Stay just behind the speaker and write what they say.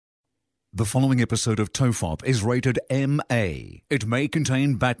The following episode of TOEFOP is rated MA. It may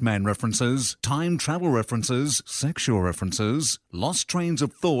contain Batman references, time travel references, sexual references, lost trains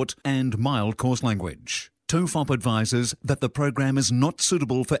of thought, and mild coarse language. TOEFOP advises that the program is not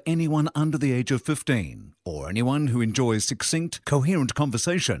suitable for anyone under the age of 15 or anyone who enjoys succinct, coherent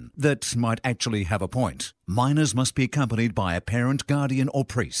conversation that might actually have a point. Minors must be accompanied by a parent, guardian, or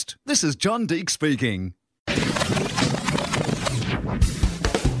priest. This is John Deek speaking.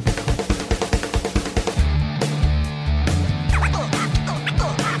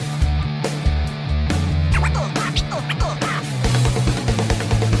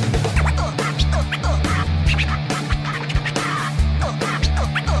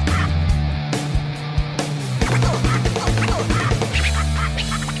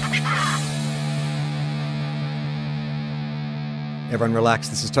 Everyone relax.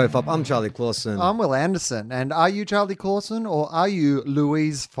 This is TOEFOP. I'm Charlie Clausen. I'm Will Anderson. And are you Charlie Clausen or are you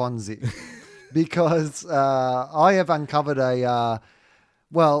Louise Fonzi? Because I have uncovered a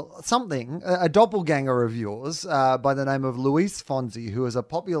doppelganger of yours by the name of Luis Fonsi, who is a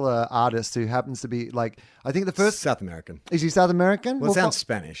popular artist who happens to be I think the first... South American. Is he South American? Well, it sounds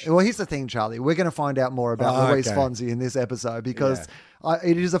Spanish. Well, here's the thing, Charlie. We're going to find out more about Luis Fonsi in this episode because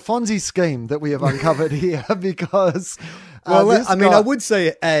it is a Fonzi scheme that we have uncovered here because... I would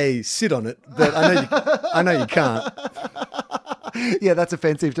say sit on it, but I know you can't. Yeah, that's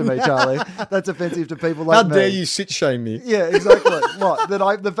offensive to me, Charlie. That's offensive to people like me. How dare you sit shame me? Yeah, exactly. What?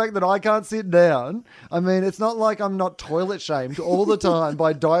 The fact that I can't sit down. I mean, it's not like I'm not toilet shamed all the time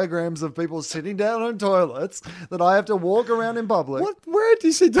by diagrams of people sitting down on toilets that I have to walk around in public. What? Where do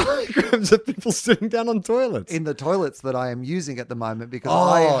you see diagrams of people sitting down on toilets? In the toilets that I am using at the moment because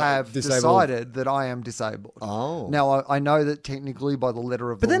I have decided that I am disabled. Oh. Now, I know that technically by the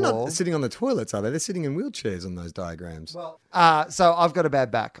letter of the law... But they're not sitting on the toilets, are they? They're sitting in wheelchairs on those diagrams. Well, so I've got a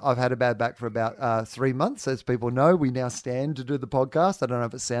bad back. I've had a bad back for about 3 months. As people know, we now stand to do the podcast. I don't know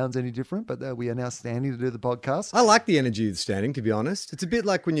if it sounds any different, but we are now standing to do the podcast. I like the energy of standing, to be honest. It's a bit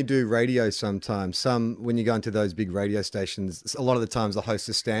like when you do radio sometimes. When you go into those big radio stations, a lot of the times the host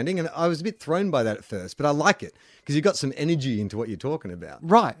is standing. And I was a bit thrown by that at first, but I like it because you've got some energy into what you're talking about.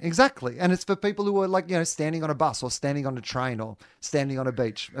 Right, exactly. And it's for people who are standing on a bus or standing on a train or standing on a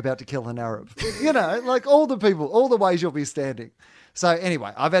beach about to kill an Arab. All the ways you'll be standing. So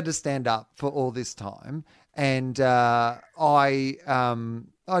anyway, I've had to stand up for all this time, and I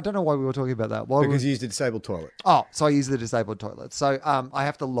don't know why we were talking about that. Because you used a disabled toilet. Oh, so I use the disabled toilet. So I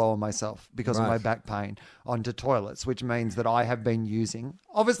have to lower myself because of my back pain onto toilets, which means that I have been using.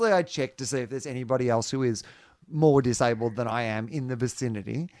 Obviously, I check to see if there's anybody else who is more disabled than I am in the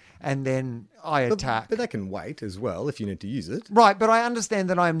vicinity, and then I attack. But that can wait as well if you need to use it. Right, but I understand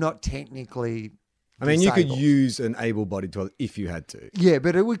that I am not technically... I mean, you could use an able-bodied toilet if you had to. Yeah,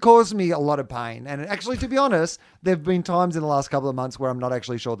 but it would cause me a lot of pain. And actually, to be honest, there have been times in the last couple of months where I'm not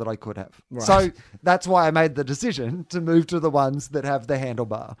actually sure that I could have. Right. So that's why I made the decision to move to the ones that have the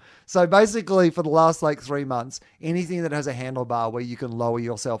handlebar. So basically, for the last 3 months, anything that has a handlebar where you can lower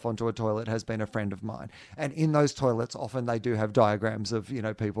yourself onto a toilet has been a friend of mine. And in those toilets, often they do have diagrams of,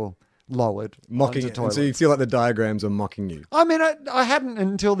 people... lowered mocking it. So you feel like the diagrams are mocking you. I mean, I hadn't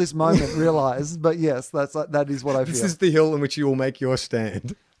until this moment realized, but yes, that is what I feel. This is the hill in which you will make your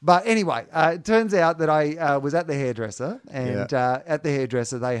stand. But anyway, it turns out that I was at the hairdresser, and at the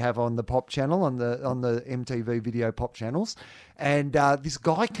hairdresser they have on the pop channel on the MTV video pop channels, and this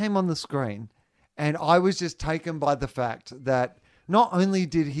guy came on the screen, and I was just taken by the fact that not only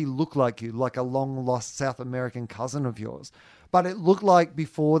did he look like you, like a long lost South American cousin of yours, but it looked like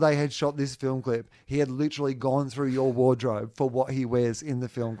before they had shot this film clip, he had literally gone through your wardrobe for what he wears in the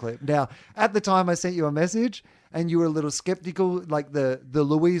film clip. Now, at the time I sent you a message and you were a little skeptical, like the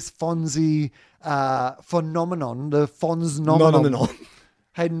Luis Fonsi phenomenon, the Fonznomenon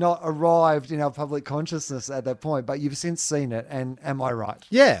had not arrived in our public consciousness at that point, but you've since seen it, and am I right?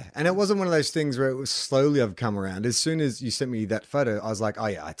 Yeah, and it wasn't one of those things where it was slowly I've come around. As soon as you sent me that photo, I was like, oh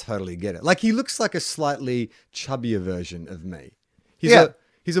yeah, I totally get it. Like he looks like a slightly chubbier version of me. He looks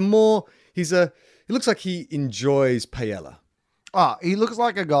like he enjoys paella. Oh, he looks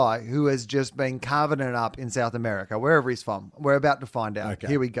like a guy who has just been carving it up in South America, wherever he's from. We're about to find out. Okay.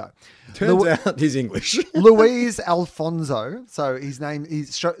 Here we go. Turns out he's English. Luis Alfonso. So his name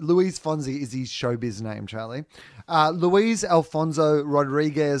is Luis Fonsi is his showbiz name, Charlie. Luis Alfonso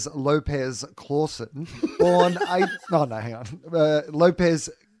Rodriguez Lopez Clausen, born Lopez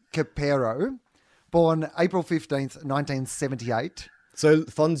Capero, born April 15th, 1978. So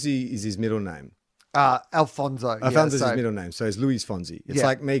Fonsi is his middle name. Alfonso. Alfonso's his middle name, so it's Luis Fonsi. It's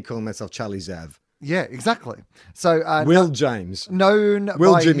like me calling myself Charlie Zav. Yeah, exactly. So Will James. known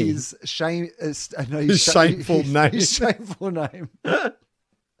Will by Jimmy. his shame, no, His shameful name. His shameful name.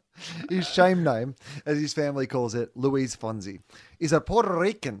 His shame name, as his family calls it, Luis Fonsi, is a Puerto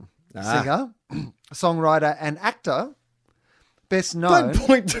Rican singer, songwriter, and actor. Best known. Don't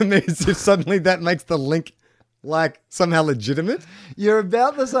point to me as if suddenly that makes the link like somehow legitimate. You're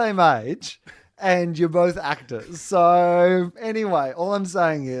about the same age, and you're both actors. So anyway, all I'm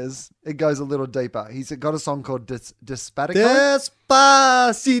saying is it goes a little deeper. He's got a song called Despacito.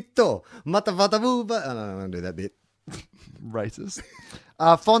 Despacito. Matavatabuba. Oh, no, I don't do that bit. Racist.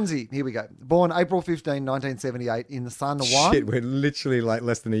 Fonzie, here we go. Born April 15, 1978 in San Juan, Shit, we're literally like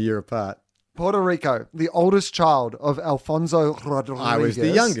less than a year apart. Puerto Rico, the oldest child of Alfonso Rodriguez. I was the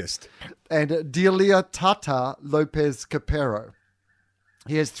youngest. And Delia Tata Lopez Capero.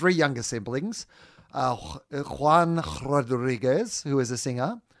 He has 3 younger siblings. Juan Rodriguez, who is a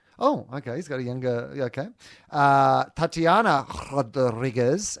singer. Oh, okay, he's got a younger, okay. Tatiana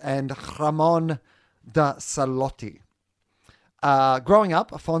Rodriguez and Ramon da Salotti. Growing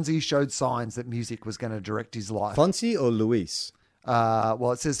up, Fonzie showed signs that music was going to direct his life. Fonzie or Luis?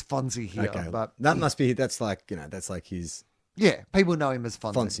 Well, it says Fonzie here, Okay, but that must be, that's like his... yeah, people know him as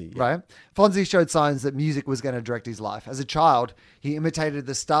Fonzie. Fonzie, yeah. Right? Fonzie showed signs that music was going to direct his life. As a child, he imitated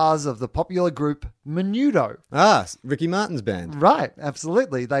the stars of the popular group Menudo. Ricky Martin's band. Right,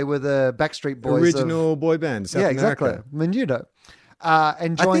 absolutely. They were the Backstreet Boys. Original boy band, South America. exactly. Menudo.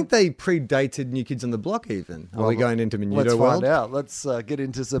 And I joined... think they predated New Kids on the Block even. Are we going into Menudo Let's world? find out. Let's get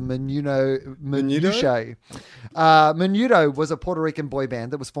into some minutiae. Menudo was a Puerto Rican boy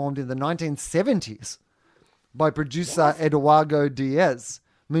band that was formed in the 1970s by producer Eduardo Diaz.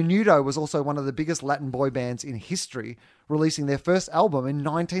 Menudo was also one of the biggest Latin boy bands in history, releasing their first album in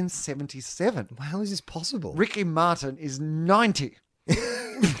 1977. How is this possible? Ricky Martin is 90.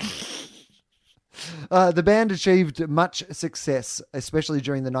 The band achieved much success, especially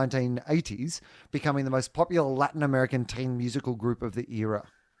during the 1980s, becoming the most popular Latin American teen musical group of the era.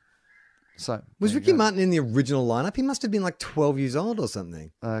 So, Was there you Ricky go. Martin in the original lineup? He must have been like 12 years old or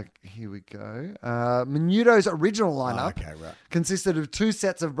something. Here we go. Menudo's original lineup okay, right. consisted of 2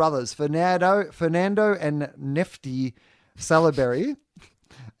 sets of brothers, Fernando and Nefti Salaberry,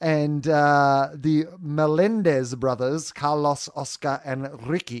 and the Melendez brothers, Carlos, Oscar, and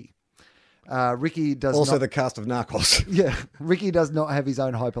Ricky. Ricky does Also not... the cast of Narcos. Yeah, Ricky does not have his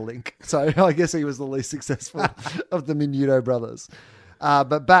own hyperlink. So I guess he was the least successful of the Menudo brothers.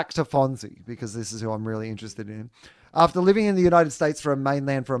 But back to Fonzie, because this is who I'm really interested in. After living in the United States for a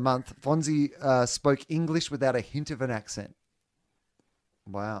month, Fonzie spoke English without a hint of an accent.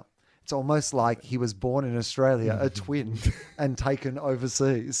 Wow. It's almost like he was born in Australia, a twin, and taken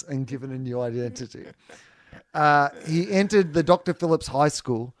overseas and given a new identity. He entered the Dr. Phillips High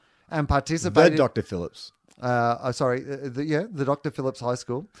School and participated... The Dr. Phillips. The Dr. Phillips High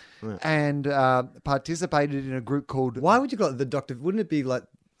School, and participated in a group called... Why would you call it the Dr.? Wouldn't it be like...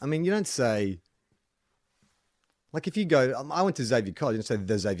 I mean, you don't say... Like if you go... I went to Xavier College. You don't say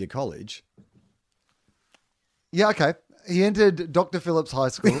the Xavier College. Yeah, okay. He entered Dr. Phillips High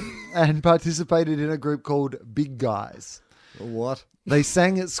School and participated in a group called Big Guys. What? They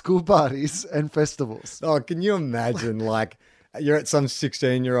sang at school parties and festivals. Oh, can you imagine like you're at some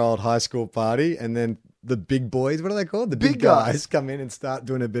 16-year-old high school party and then the big boys, what are they called? The big guys come in and start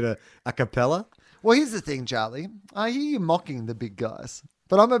doing a bit of a cappella. Well, here's the thing, Charlie. I hear you mocking the big guys,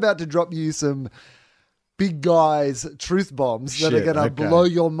 but I'm about to drop you some big guys truth bombs that are Shit, going to okay. blow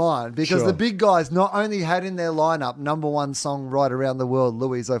your mind, because Sure. the big guys not only had in their lineup #1 song right around the world,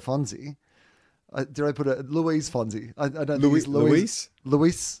 Luis Fonsi. Did I put it Luis Fonsi? I don't think it's Luis?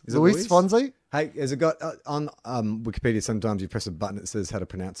 Luis Is it Luis Luis? Fonsi? Hey, has it got on Wikipedia? Sometimes you press a button that says how to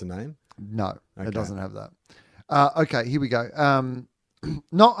pronounce a name. No, Okay. it doesn't have that. Okay, here we go.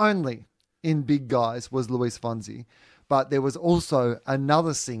 Not only in Big Guys was Luis Fonsi, but there was also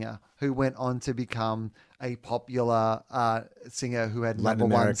another singer who went on to become a popular singer who had Latin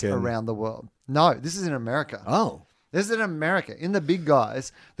 #1s American. around the world. No, this is in America. Oh, This is in America. In the Big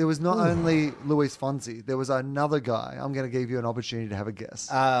Guys, there was not only Luis Fonsi, there was another guy. I'm going to give you an opportunity to have a guess.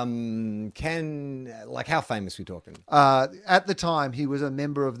 how famous we talking? At the time, he was a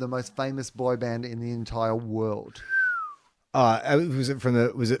member of the most famous boy band in the entire world. Was it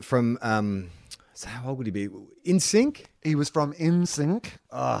from so how old would he be? NSYNC? He was from NSYNC.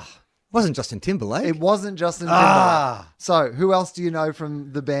 Wasn't Justin Timberlake? It wasn't Justin Timberlake. So, who else do you know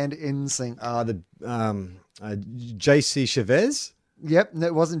from the band NSYNC? JC Chavez. Yep,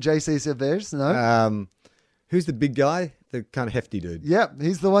 it wasn't JC Chavez, no. Who's the big guy? The kind of hefty dude. Yep,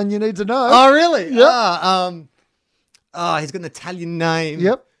 he's the one you need to know. Oh, really? Yep. He's got an Italian name.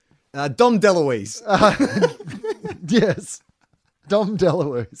 Yep. Dom DeLuise. Yes, Dom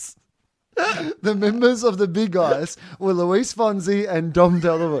DeLuise. The members of the Big Guys were Luis Fonsi and Dom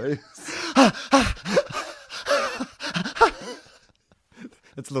DeLuise.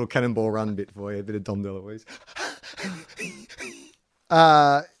 That's a little Cannonball Run bit for you, a bit of Dom DeLuise.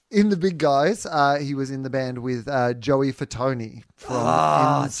 In the Big Guys, he was in the band with Joey Fatone from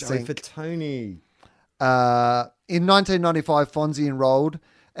Joey NSYNC. Fatone. In 1995, Fonzie enrolled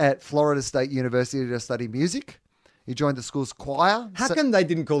at Florida State University to study music. He joined the school's choir. How come they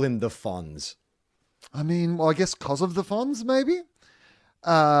didn't call him the Fonz? I mean, well, I guess because of the Fonz, maybe.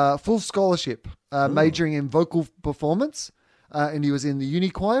 Full scholarship, majoring in vocal performance, and he was in the uni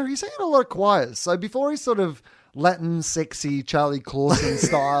choir. He sang in a lot of choirs. So before his sort of Latin, sexy Charlie Clausen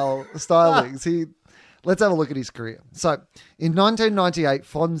stylings, let's have a look at his career. So in 1998,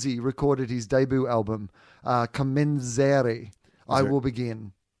 Fonzie recorded his debut album, Comenzare, I Will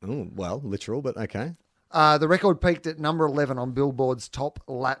Begin. Oh, well, literal, but okay. The record peaked at number 11 on Billboard's top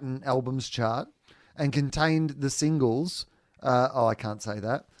Latin albums chart and contained the singles. I can't say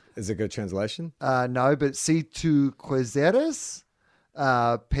that. Is it a good translation? No, but Si Tu Quisieres,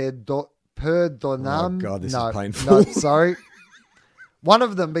 Perdonam. Oh, God, this is No, painful. sorry. One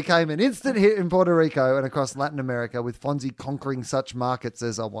of them became an instant hit in Puerto Rico and across Latin America, with Fonzie conquering such markets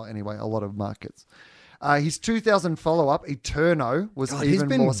as, a lot of markets. His 2000 follow-up, Eterno, was even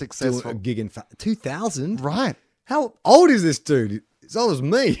more successful. A gig in 2000? Right. How old is this dude? He's old as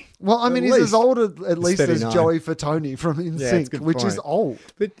me. Well, I mean, he's as old at least as 39. Joey Fatone from Yeah, it's a NSYNC, good which is point. old.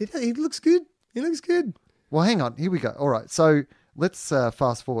 But he looks good. He looks good. Well, hang on. Here we go. All right. So let's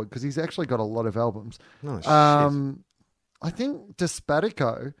fast forward because he's actually got a lot of albums. Oh, shit. I think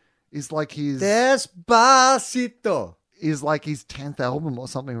Despacito is like his Despacito. is like his 10th album or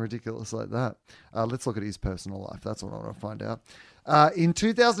something ridiculous like that. Let's look at his personal life. That's what I want to find out. In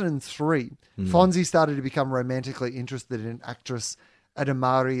 2003, Fonzie started to become romantically interested in actress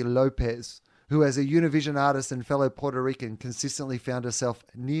Adamari Lopez, who, as a Univision artist and fellow Puerto Rican, consistently found herself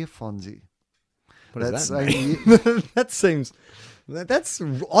near Fonzie. What does That that mean? That's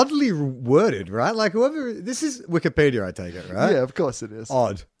oddly worded, right? Like this is Wikipedia, I take it, right? Yeah, of course it is.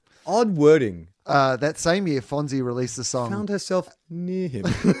 Odd wording. That same year, Fonzie released the song Found herself near him.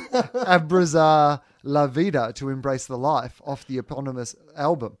 Abrazar La Vida to embrace the life off the eponymous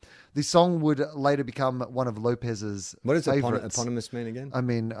album. The song would later become one of Lopez's What does favorites. eponymous mean again? I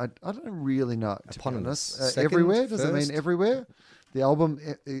mean, I don't really know. To be Eponymous. honest. Second, Everywhere? Does it first? mean everywhere? The album,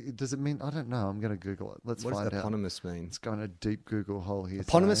 does it mean? I don't know. I'm going to Google it. Let's What find does out. eponymous mean? Let's go in a deep Google hole here.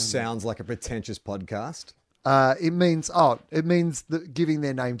 Eponymous today. sounds like a pretentious podcast. It means giving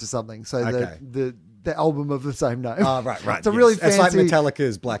their name to something. So Okay. the album of the same name. Oh, right. It's a really It's like fancy.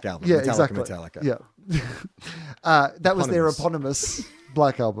 Metallica's Black Album. Yeah, Metallica, exactly. Metallica. Yeah. That was their eponymous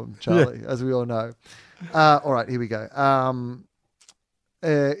Black Album, Charlie, as we all know. All right, here we go.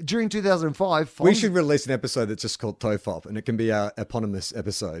 During 2005, We should release an episode that's just called Tofop, and it can be our eponymous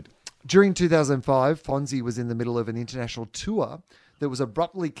episode. During 2005, Fonzie was in the middle of an international tour that was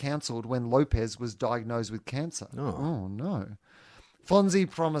abruptly cancelled when Lopez was diagnosed with cancer. Oh no. Fonzie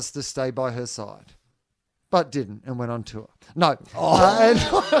promised to stay by her side, but didn't and went on tour. No.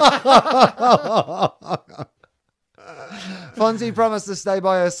 Fonzie promised to stay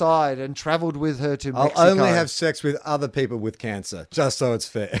by her side and travelled with her to Mexico. I'll only have sex with other people with cancer, just so it's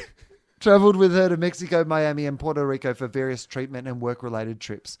fair. Travelled with her to Mexico, Miami, and Puerto Rico for various treatment and work-related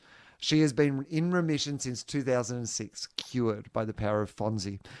trips. She has been in remission since 2006, cured by the power of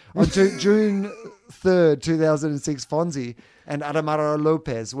Fonzie. On June 3rd, 2006, Fonzie and Adamara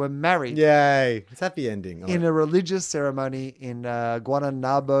Lopez were married Yay. It's a happy ending. in a religious ceremony in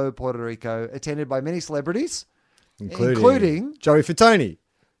Guantanamo, Puerto Rico, attended by many celebrities, including Joey Fatone.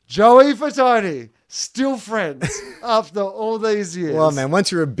 Joey Fatone. Still friends after all these years. Well, man,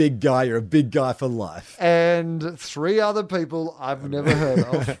 once you're a big guy for life. And 3 other people I've never heard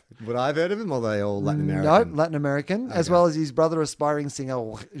of. Would I have heard of him, or are they all Latin No, American? Latin American, as well as his brother, aspiring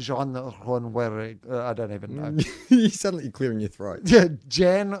singer Jean Rodriguez. I don't even know. You're suddenly clearing your throat. Yeah,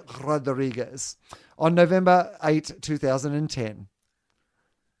 Jan Rodriguez. On November 8, 2010,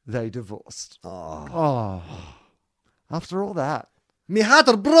 they divorced. Oh. After all that, My heart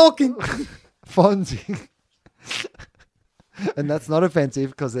are broken. Fonzie. And that's not offensive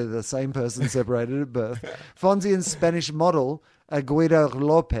because they're the same person separated at birth. Fonzie and Spanish model Guido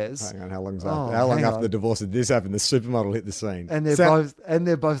Lopez. Hang on, how long hang after on. the divorce did this happen? The supermodel hit the scene. And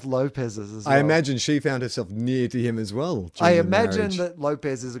they're both Lopez's as well. I imagine she found herself near to him as well. I during the imagine marriage. that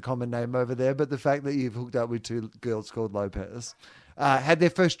Lopez is a common name over there, but the fact that you've hooked up with 2 girls called Lopez had their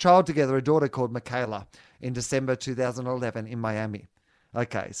first child together, a daughter called Michaela, in December 2011 in Miami.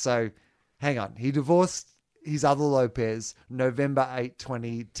 Okay, so hang on. He divorced his other Lopez November 8,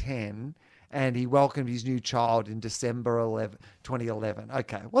 2010, and he welcomed his new child in December 2011.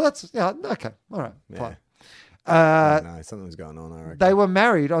 Okay, well, that's, yeah, okay, all right, fine. No, something was going on, I reckon. They were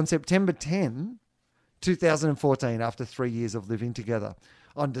married on September 10, 2014, after 3 years of living together.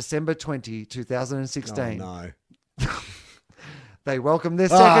 On December 20, 2016, Oh, no. they welcomed their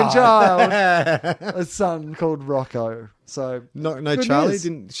second child, a son called Rocco. So No, good Charlie? news.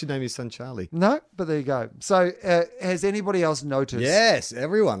 Didn't she name his son Charlie? No, but there you go. So has anybody else noticed? Yes,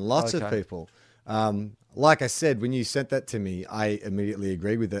 everyone. Lots of Okay. people. Like I said, when you sent that to me, I immediately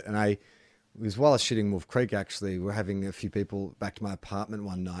agreed with it. And it was while I was shooting Wolf Creek, actually. We're having a few people back to my apartment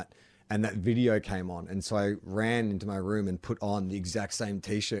one night, and that video came on. And so I ran into my room and put on the exact same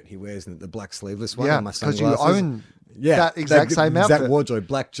T-shirt he wears, the black sleeveless one, Yeah, and my because you sunglasses. own that exact same exact outfit. wardrobe,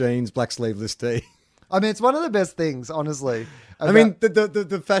 black jeans, black sleeveless tee. I mean, it's one of the best things, honestly. I mean,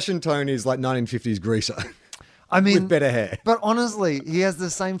 the fashion tone is like 1950s greaser I mean, with better hair. But honestly, he has the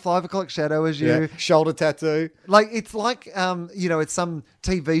same 5 o'clock shadow as you. Yeah, shoulder tattoo. Like, it's like, it's some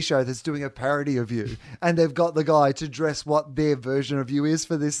TV show that's doing a parody of you, and they've got the guy to dress what their version of you is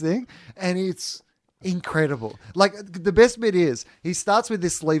for this thing, and it's incredible. Like, the best bit is he starts with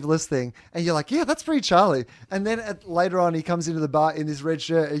this sleeveless thing, and you're like, yeah, that's pretty Charlie. And then later on, he comes into the bar in this red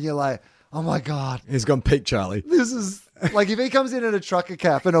shirt, and you're like, oh my God. He's gone peak Charlie. This is like, if he comes in a trucker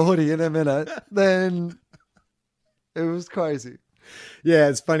cap and a hoodie in a minute, then it was crazy. Yeah,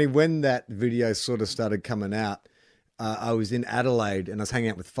 it's funny when that video sort of started coming out. I was in Adelaide and I was hanging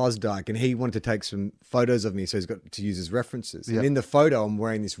out with Fosdyke, and he wanted to take some photos of me, so he's got to use his references. Yeah. And in the photo, I'm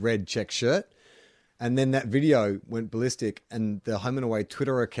wearing this red check shirt, and then that video went ballistic, and the Home and Away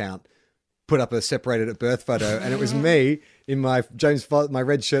Twitter account put up a separated at birth photo, and it was me in my my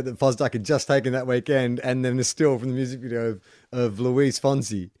red shirt that Fosdyke had just taken that weekend, and then the still from the music video of Luis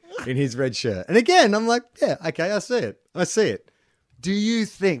Fonsi in his red shirt. And again, I'm like, yeah, okay, I see it. Do you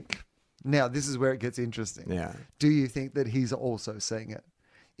think, now this is where it gets interesting. Yeah. Do you think that he's also seeing it?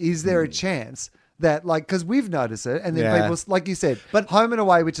 Is there a chance that, like, because we've noticed it, and then Yeah. people, like you said, But- Home and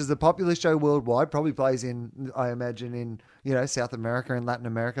Away, which is a popular show worldwide, probably plays in, I imagine, in, South America and Latin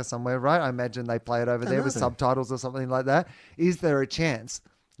America somewhere, right? I imagine they play it over there with subtitles or something like that. Is there a chance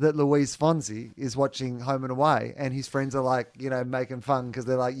that Luis Fonsi is watching Home and Away, and his friends are like, making fun because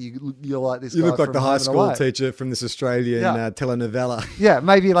they're like, you're like this You guy look like from the Home high and school Away." teacher from this Australian Yeah. telenovela. Yeah,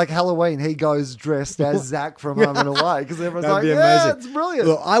 maybe like Halloween, he goes dressed as Zach from Home and Away because everyone's That'd like, be yeah, amazing. it's brilliant.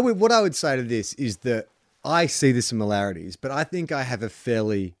 Look, what I would say to this is that I see the similarities, but I think I have a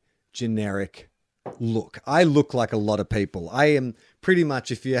fairly generic look. I look like a lot of people. I am pretty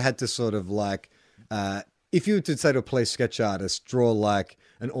much, if you had to sort of like, if you were to say to a police sketch artist, draw like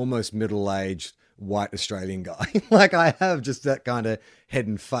an almost middle-aged white Australian guy. Like I have just that kind of head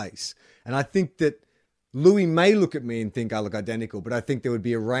and face. And I think that Louis may look at me and think I look identical, but I think there would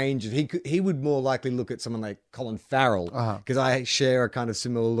be a range of, he would more likely look at someone like Colin Farrell, because I share a kind of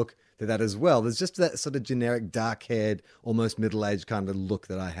similar look to that as well. There's just that sort of generic dark-haired, almost middle-aged kind of look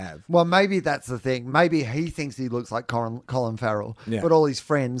that I have. Well, maybe that's the thing. Maybe he thinks he looks like Colin Farrell, Yeah. but all his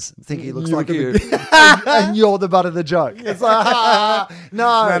friends think he looks You like look you. at and you're the butt of the joke. It's like,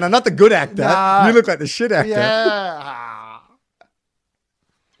 no. No, not the good actor. No. You look like the shit actor. Yeah.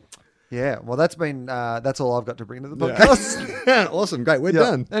 Yeah, well, that's all I've got to bring to the Yeah. podcast. Awesome, great, we're Yeah.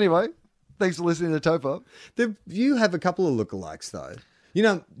 done. Anyway, thanks for listening to Topop. You have a couple of lookalikes, though.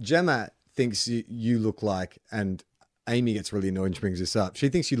 Gemma thinks you look like, and Amy gets really annoyed when she brings this up, she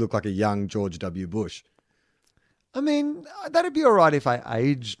thinks you look like a young George W. Bush. I mean, that'd be all right if I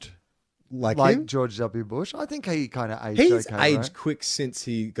aged Like like him? George W. Bush. I think he kind of aged He's okay, aged right? quick since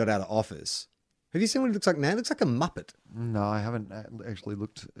he got out of office. Have you seen what he looks like now? He looks like a Muppet. No, I haven't actually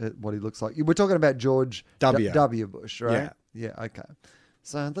looked at what he looks like. We're talking about George W. W. Bush, right? Yeah. Yeah, okay.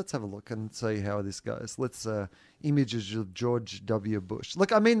 So let's have a look and see how this goes. Let's images of George W. Bush.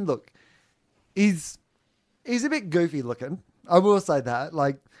 Look, he's a bit goofy looking. I will say that.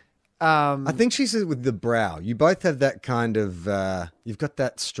 Like, I think she said with the brow. You both have that kind of, you've got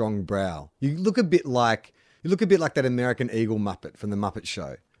that strong brow. You look a bit like that American Eagle Muppet from the Muppet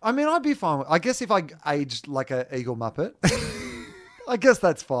Show. I mean, I'd be fine. I guess if I aged like an Eagle Muppet, I guess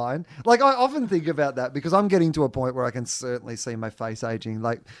that's fine. Like, I often think about that because I'm getting to a point where I can certainly see my face aging.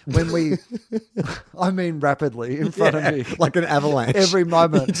 Like, when rapidly in front of me. Like an avalanche. Every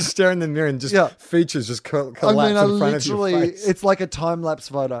moment. You just stare in the mirror and just Yeah. features just collapse I in front of your literally, face. it's like a time lapse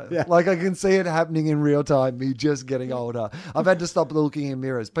photo. Yeah. Like, I can see it happening in real time, me just getting older. I've had to stop looking in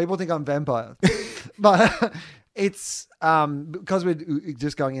mirrors. People think I'm vampire. But It's because we're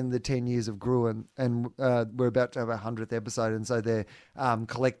just going in the 10 years of Gruen, and we're about to have a 100th episode, and so they're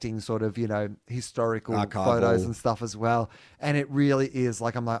collecting sort of, historical Archival. photos and stuff as well. And it really is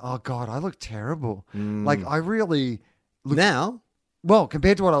like, I'm like, oh God, I look terrible. Like I really look Now, well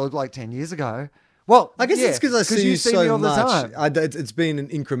compared to what I looked like 10 years ago. Well, I guess yeah, it's because I see you me so all the much. time. It's been an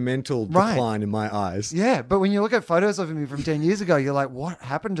incremental Right. decline in my eyes. Yeah, but when you look at photos of me from 10 years ago, you're like, what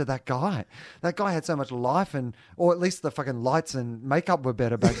happened to that guy? That guy had so much life, or at least the fucking lights and makeup were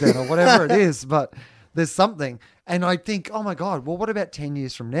better back then, or whatever it is. But there's something. And I think, oh my God, well, what about 10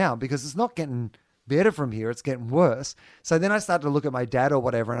 years from now? Because it's not getting better from here, it's getting worse. So then I start to look at my dad or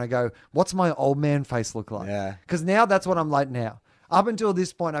whatever, and I go, what's my old man face look like? Yeah. Because now that's what I'm like now. Up until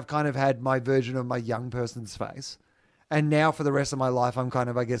this point, I've kind of had my version of my young person's face. And now for the rest of my life, I'm kind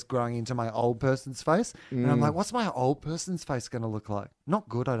of, I guess, growing into my old person's face. And I'm like, what's my old person's face going to look like? Not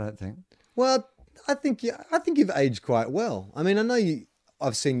good, I don't think. Well, I think you've aged quite well. I mean, I know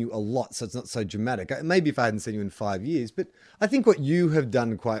I've seen you a lot, so it's not so dramatic. Maybe if I hadn't seen you in 5 years, but I think what you have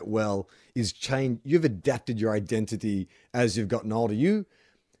done quite well is change. You've adapted your identity as you've gotten older.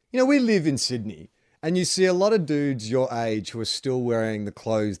 We live in Sydney, and you see a lot of dudes your age who are still wearing the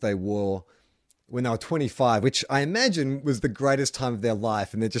clothes they wore when they were 25, which I imagine was the greatest time of their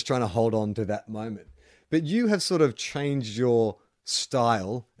life, and they're just trying to hold on to that moment. But you have sort of changed your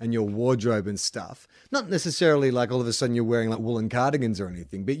style and your wardrobe and stuff. Not necessarily like all of a sudden you're wearing like woolen cardigans or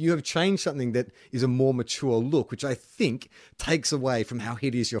anything, but you have changed something that is a more mature look, which I think takes away from how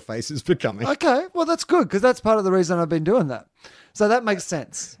hideous your face is becoming. Okay, well, that's good because that's part of the reason I've been doing that. So that makes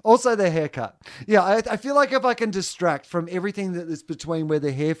sense. Also, the haircut. Yeah, I feel like if I can distract from everything that is between where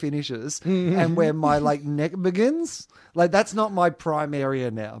the hair finishes and where my neck begins, that's not my prime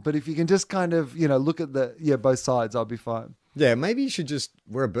area now. But if you can just kind of, look at both sides, I'll be fine. Yeah, maybe you should just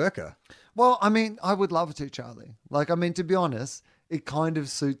wear a burqa. Well, I mean, I would love to, Charlie. To be honest, it kind of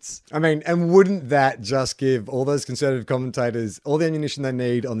suits. I mean, and wouldn't that just give all those conservative commentators all the ammunition they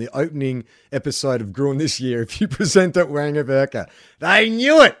need on the opening episode of Gruen this year if you present it wearing a burqa? They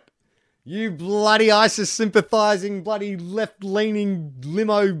knew it! You bloody ISIS sympathising, bloody left-leaning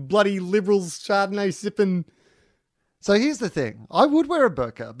limo, bloody liberals, Chardonnay sipping. So here's the thing. I would wear a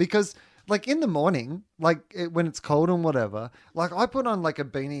burqa because... in the morning, when it's cold and whatever, I put on a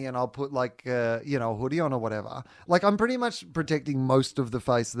beanie and I'll put a hoodie on or whatever. I'm pretty much protecting most of the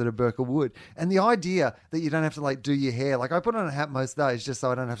face that a burqa would. And the idea that you don't have to do your hair, I put on a hat most days just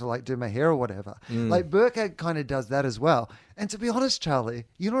so I don't have to do my hair or whatever. Burqa kind of does that as well. And to be honest, Charlie,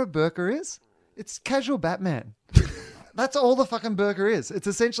 you know what a burqa is? It's casual Batman. That's all the fucking burqa is. It's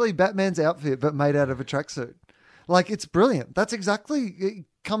essentially Batman's outfit, but made out of a tracksuit. It's brilliant. It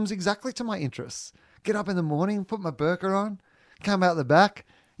comes exactly to my interests. Get up in the morning, put my burqa on, come out the back.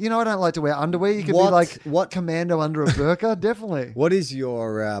 I don't like to wear underwear. You could be what commando under a burqa, definitely. What is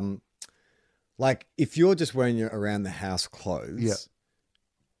your, if you're just wearing your around the house clothes,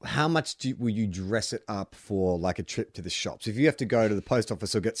 how much will you dress it up for a trip to the shops? If you have to go to the post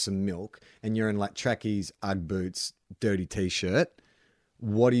office or get some milk and you're in trackies, Ugg boots, dirty t-shirt,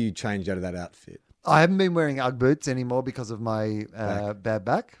 what do you change out of that outfit? I haven't been wearing Ugg boots anymore because of my bad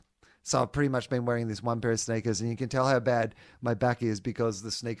back. So I've pretty much been wearing this one pair of sneakers, and you can tell how bad my back is because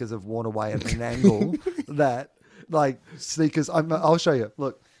the sneakers have worn away at an angle that, sneakers... I'll show you.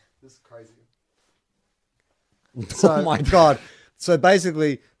 Look, this is crazy. Oh my God. So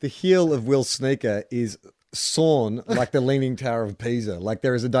basically, the heel of Will's sneaker is sawn like the Leaning Tower of Pisa.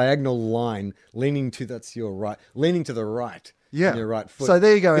 There is a diagonal line leaning to the right. Yeah. Your right foot. So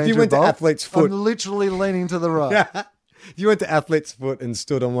there you go, If Andrew you went Bolt. to Athlete's Foot... I'm literally leaning to the right. If you went to Athlete's Foot and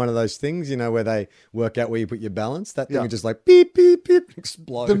stood on one of those things, where they work out where you put your balance, that thing would just beep, beep, beep,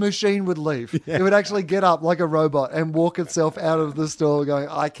 explode. The machine would leave. Yeah. It would actually get up like a robot and walk itself out of the store going,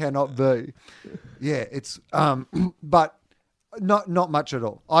 I cannot be. Yeah, it's... but not much at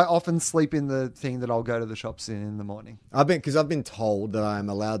all. I often sleep in the thing that I'll go to the shops in the morning. I've been told that I'm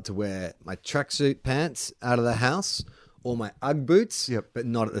allowed to wear my tracksuit pants out of the house or my Ugg boots, but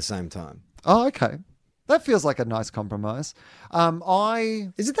not at the same time. Oh, okay. That feels like a nice compromise.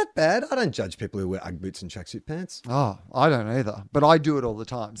 Is it that bad? I don't judge people who wear Ugg boots and tracksuit pants. Oh, I don't either. But I do it all the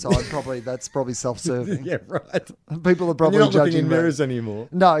time. So that's probably self-serving. Yeah, right. People are probably You're not judging looking in mirrors anymore.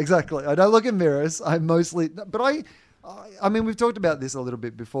 No, exactly. I don't look in mirrors. I mostly... But I mean, we've talked about this a little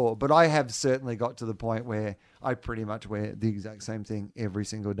bit before, but I have certainly got to the point where I pretty much wear the exact same thing every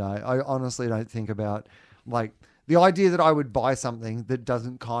single day. I honestly don't think about the idea that I would buy something that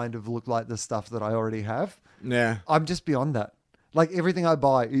doesn't kind of look like the stuff that I already have. Yeah. I'm just beyond that. Everything I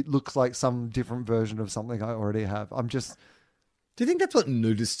buy, it looks like some different version of something I already have. Do you think that's what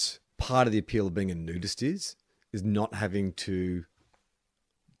part of the appeal of being a nudist is? is not having to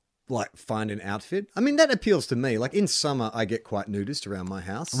like find an outfit. I mean, that appeals to me. Like in summer, I get quite nudist around my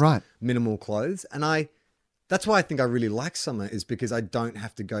house. Right. Minimal clothes. And that's why I think I really like summer, is because I don't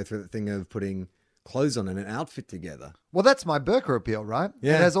have to go through the thing of putting clothes on and an outfit together. Well, that's my burqa appeal, right?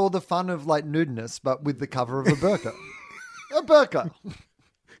 Yeah. It has all the fun of like nudeness, but with the cover of a burqa. A burqa.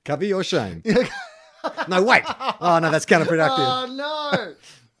 Cover your shame. No, wait. Oh, no, that's counterproductive. Oh, no.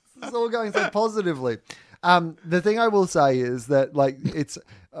 This is all going so positively. The thing I will say is that, like, it's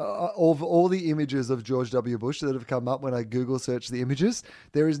all the images of George W. Bush that have come up when I Google search the images,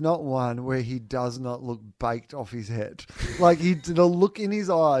 there is not one where he does not look baked off his head. Like, the look in his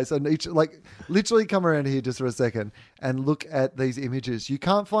eyes, and literally come around here just for a second and look at these images. You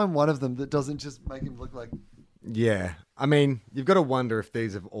can't find one of them that doesn't just make him look like... Yeah. I mean, you've got to wonder if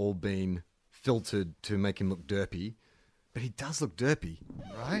these have all been filtered to make him look derpy. But he does look derpy.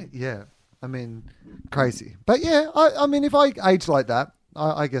 Right? Yeah. I mean, crazy. But yeah, I mean, if I age like that,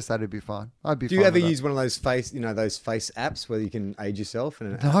 I guess that'd be fine. I'd be Do fine you ever with that. use one of those face apps where you can age yourself?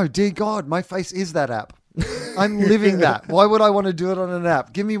 No, dear God, my face is that app. I'm living that. Why would I want to do it on an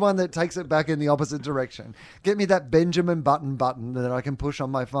app? Give me one that takes it back in the opposite direction. Get me that Benjamin Button that I can push on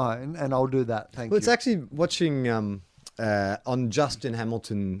my phone, and I'll do that. Thank you. Well, it's actually watching on Justin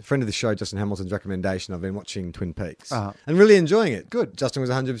Hamilton, friend of the show, Justin Hamilton's recommendation. I've been watching Twin Peaks and really enjoying it. Good. Justin was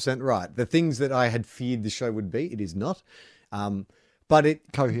 100% right. The things that I had feared the show would be, it is not. But it...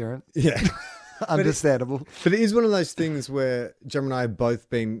 Coherent. Yeah. Understandable. But it is one of those things where Jem and I have both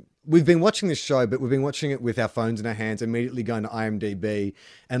been... We've been watching this show, but we've been watching it with our phones in our hands, immediately going to IMDb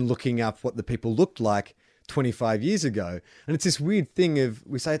and looking up what the people looked like 25 years ago. And it's this weird thing of,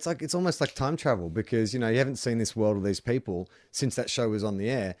 we say it's almost like time travel, because, you haven't seen this world or these people since that show was on the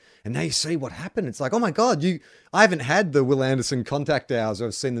air. And now you see what happened. It's like, oh my God, I haven't had the Will Anderson contact hours, or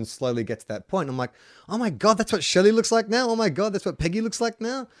I've seen them slowly get to that point. And I'm like, oh my God, that's what Shelley looks like now. Oh my God, that's what Peggy looks like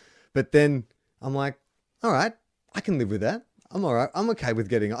now. But then I'm like, all right, I can live with that. I'm all right. I'm okay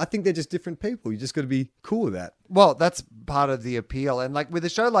with I think they're just different people. You just got to be cool with that. Well, that's part of the appeal. And like with a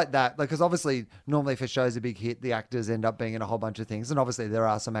show like that, because obviously normally if a show's a big hit, the actors end up being in a whole bunch of things. And obviously there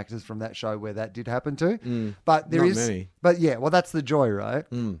are some actors from that show where that did happen to. But there Not is many. But yeah, well, that's the joy, right?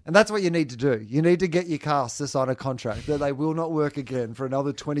 And that's what you need to do. You need to get your cast to sign a contract that they will not work again for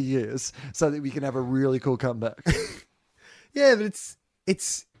another 20 years so that we can have a really cool comeback. Yeah, but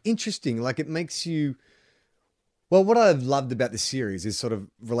it's interesting. Like, it makes you... Well, what I've loved about this series is sort of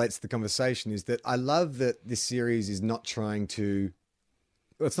relates to the conversation, is that I love that this series is not trying to...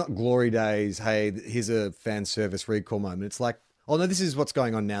 It's not glory days, hey, here's a fan service recall moment. It's like, oh no, this is what's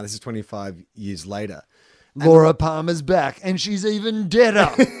going on now. This is 25 years later. Laura Palmer's back, and she's even deader.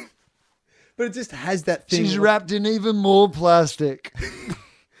 But it just has that thing... She's wrapped in even more plastic.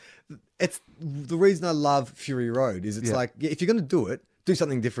 It's the reason I love Fury Road, is it's like, if you're going to do it, do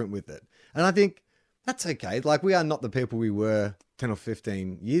something different with it. And I think... That's okay. Like, we are not the people we were 10 or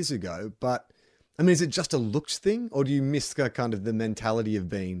 15 years ago, but I mean, is it just a looks thing, or do you miss kind of the mentality of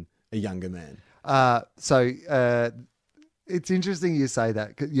being a younger man? It's interesting you say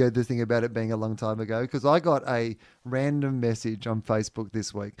that, the thing about it being a long time ago, because I got a random message on Facebook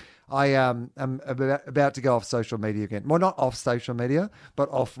this week. I am about to go off social media again. Well, not off social media, but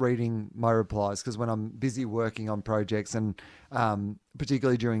off reading my replies, because when I'm busy working on projects, and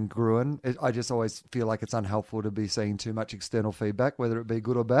particularly during Gruen, I just always feel like it's unhelpful to be seeing too much external feedback, whether it be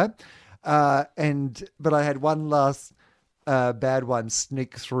good or bad. But I had one last... bad one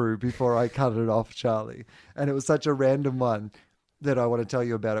sneak through before I cut it off, Charlie. And it was such a random one that I want to tell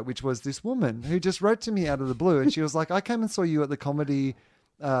you about it, which was this woman who just wrote to me out of the blue. And she was like, I came and saw you at the Comedy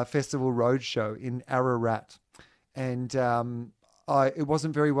Festival Roadshow in Ararat. And it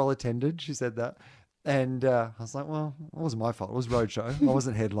wasn't very well attended. She said that. And I was like, well, it wasn't my fault. It was Roadshow. I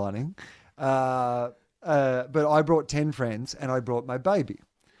wasn't headlining. But I brought 10 friends and I brought my baby.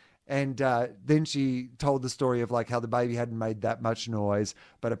 And then she told the story of like how the baby hadn't made that much noise,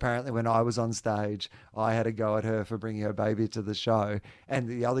 but apparently when I was on stage, I had a go at her for bringing her baby to the show, and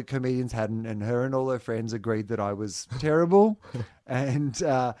the other comedians hadn't, and her and all her friends agreed that I was terrible. And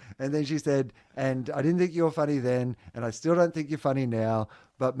then she said, and I didn't think you were funny then, and I still don't think you're funny now,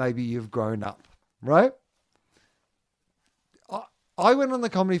 but maybe you've grown up, right? I went on the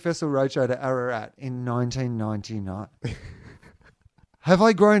Comedy Festival Roadshow to Ararat in 1999. Have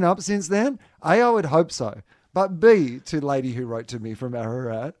I grown up since then? A, I would hope so. But B, to lady who wrote to me from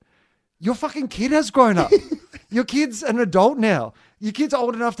Ararat, your fucking kid has grown up. Your kid's an adult now. Your kid's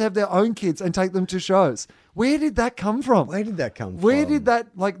old enough to have their own kids and take them to shows. Where did that come from? Where did that come from? Where did that,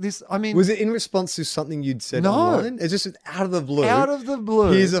 like this, I mean... Was it in response to something you'd said No. online? It's just out of the blue. Out of the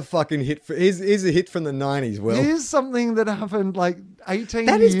blue. Here's a fucking hit. Here's a hit from the 90s, Will. Here's something that happened like 18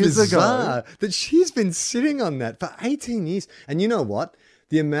 That is years bizarre ago. that she's been sitting on that for 18 years. And you know what?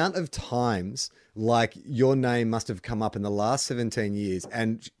 The amount of times like your name must have come up in the last 17 years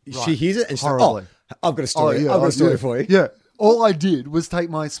and she hears it and she's like, Horribly. I've got a story. yeah, I've got a story for you. Yeah. All I did was take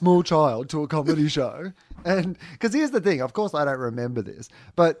my small child to a comedy show. And because here's the thing, of course, I don't remember this,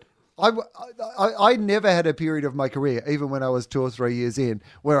 but I never had a period of my career, even when I was 2 or 3 years in,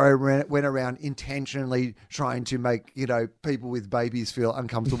 where I went around intentionally trying to make, people with babies feel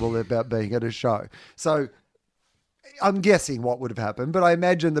uncomfortable about being at a show. So I'm guessing what would have happened, but I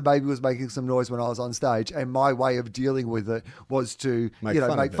imagine the baby was making some noise when I was on stage, and my way of dealing with it was to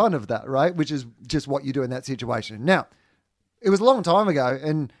make fun of that, right? Which is just what you do in that situation. Now, it was a long time ago,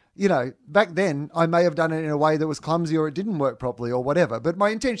 and back then I may have done it in a way that was clumsy or it didn't work properly or whatever, but my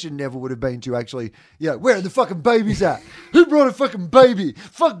intention never would have been to actually, where are the fucking babies at? Who brought a fucking baby?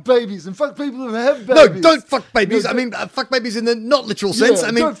 Fuck babies and fuck people who have babies. No, don't fuck babies. I mean, fuck babies in the not literal sense. Yeah,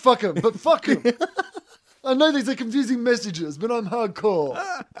 I mean, don't fuck them, but fuck them. I know these are confusing messages, but I'm hardcore.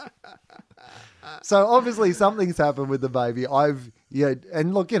 So obviously something's happened with the baby.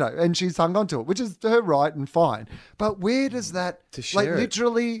 And look, and she's hung on to it, which is her right and fine. But where does that, to share it.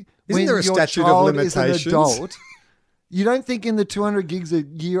 Literally, Isn't when there a your statute of child is an limitations? adult, you don't think in the 200 gigs a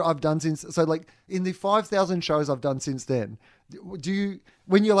year I've done since, so like in the 5,000 shows I've done since then,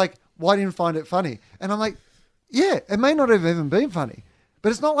 when you're like, why didn't you find it funny? And I'm like, yeah, it may not have even been funny. But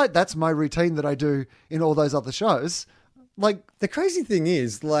it's not like that's my routine that I do in all those other shows. Like, the crazy thing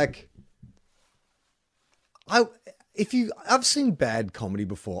is, like, I've seen bad comedy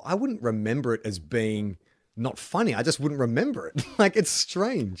before. I wouldn't remember it as being not funny. I just wouldn't remember it. Like, it's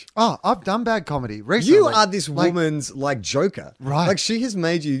strange. oh, I've done bad comedy recently. You are this woman's like Joker, Right. Like she has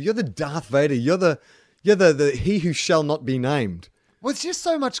made you. You're the Darth Vader. You're the he who shall not be named. Well, it's just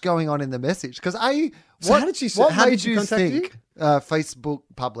so much going on in the message. Because So how did she contact you? Facebook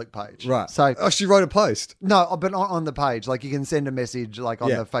public page. Right. So she wrote a post. no, but not on the page. Like you can send a message like on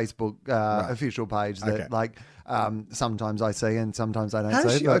Yeah. the Facebook official page that Okay. sometimes I see and sometimes I don't How see.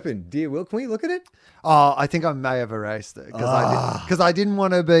 does she but- open? Dear Will, can we look at it? Oh, I think I may have erased it because I didn't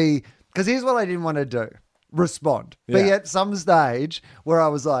want to be. Because here's what I didn't want to do: respond. Be Yeah. at some stage where I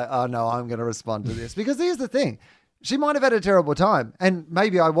was like, "Oh no, I'm going to respond to this." Because here's the thing: she might have had a terrible time, and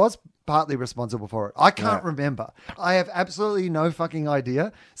maybe I was partly responsible for it. I can't remember. I have absolutely no fucking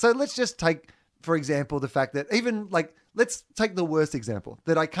idea. So let's just take, for example, the fact that even like. Let's take the worst example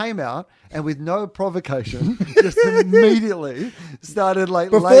that I came out and with no provocation, just immediately started like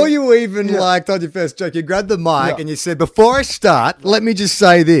Before you even told your first joke, you grabbed the mic Yeah. and you said, "Before I start, let me just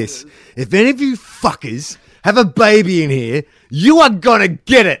say this: if any of you fuckers have a baby in here, you are gonna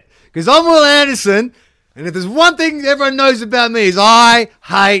get it because I'm Will Anderson, and if there's one thing everyone knows about me is I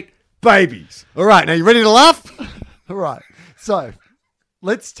hate babies." All right, now you ready to laugh? Right. So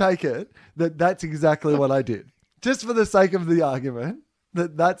let's take it that that's exactly what I did. Just for the sake of the argument,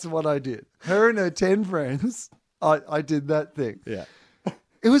 that's what I did. Her and her 10 friends, I did that thing. Yeah.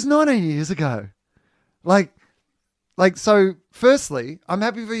 It was 19 years ago. Like, so firstly, I'm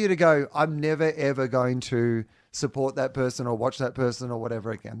happy for you to go, I'm never, ever going to support that person or watch that person or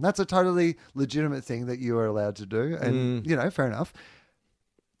whatever again. That's a totally legitimate thing that you are allowed to do. And, fair enough.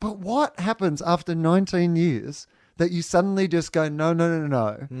 But what happens after 19 years that you suddenly just go, no.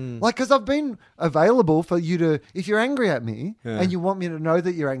 Like, because I've been available for you to, if you're angry at me and you want me to know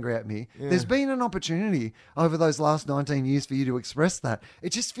that you're angry at me, there's been an opportunity over those last 19 years for you to express that.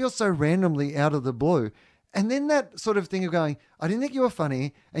 It just feels so randomly out of the blue. And then that sort of thing of going, I didn't think you were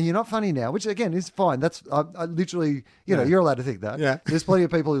funny and you're not funny now, which again is fine. That's I literally, you're allowed to think that. Yeah. There's plenty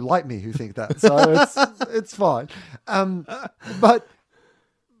of people who like me who think that. So it's fine.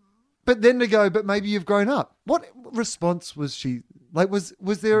 But then to go, but maybe you've grown up. What response was she like? Was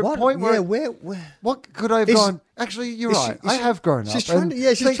there a point where what could I have gone? Actually, you're right. I have grown up. She's trying to.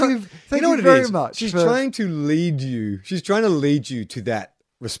 Yeah, she's thank trying. you, thank you know you what very it is? much. She's for- trying to lead you. She's trying to lead you to that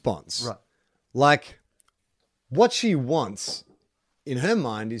response. Right. Like, what she wants in her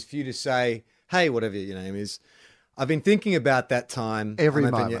mind is for you to say, "Hey, whatever your name is, I've been thinking about that time every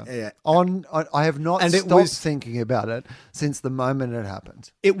I'm hoping moment. yeah. I have not And it stopped was- thinking about it since the moment it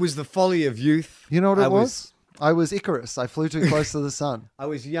happened. It was the folly of youth. You know what I it was? I was Icarus. I flew too close to the sun. I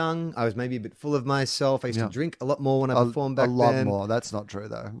was young. I was maybe a bit full of myself. I used to drink a lot more when I performed a back lot then. more. That's not true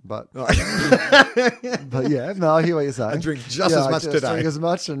though. But but yeah, no, I hear what you're saying. I drink just as much I today. drink as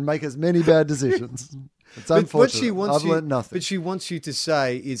much and make as many bad decisions. It's But unfortunate. what she wants I've learned nothing. But she wants you to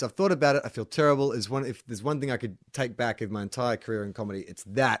say is, I've thought about it. I feel terrible. If there's one thing I could take back of my entire career in comedy, it's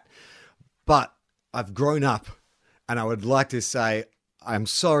that. But I've grown up, and I would like to say, I'm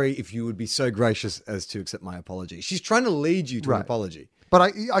sorry if you would be so gracious as to accept my apology. She's trying to lead you to an Right. apology.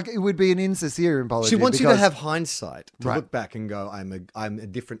 But it would be an insincere apology. She wants you to because- have hindsight, to Right. look back and go, I'm a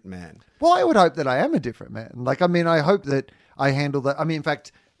different man. Well, I would hope that I am a different man. Like, I mean, I hope that I handle that. I mean, in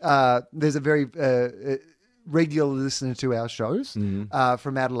fact, there's a very regular listener to our shows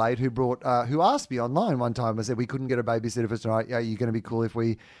from Adelaide who asked me online one time. I said, we couldn't get a babysitter for tonight. Yeah, you're going to be cool if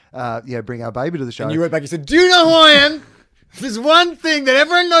we bring our baby to the show. And you wrote back, you said, do you know who I am? There's one thing that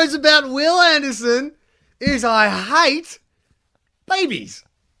everyone knows about Will Anderson is I hate babies.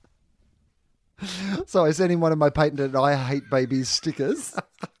 So I sent him one of my patented I hate babies stickers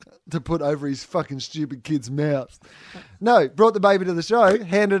to put over his fucking stupid kids' mouths. No, brought the baby to the show,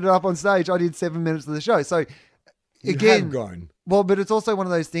 handed it up on stage. I did 7 minutes of the show. So You again, have grown. well, but it's also one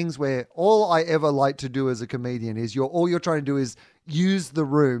of those things where all I ever like to do as a comedian is all you're trying to do is use the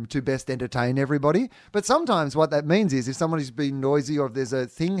room to best entertain everybody. But sometimes what that means is if somebody's being noisy or if there's a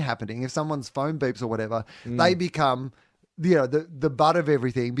thing happening, if someone's phone beeps or whatever, they become the butt of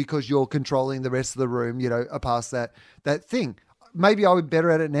everything because you're controlling the rest of the room, past that thing. Maybe I would be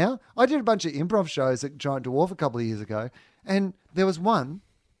better at it now. I did a bunch of improv shows at Giant Dwarf a couple of years ago, and there was one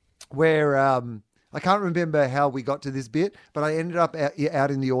where I can't remember how we got to this bit, but I ended up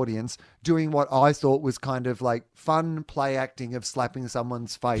out in the audience doing what I thought was kind of like fun play acting of slapping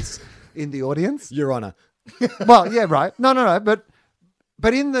someone's face in the audience. Your Honor. Well, yeah, right. No,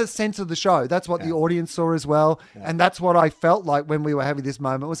 but in the sense of the show, that's what the audience saw as well. Yeah. And that's what I felt like when we were having this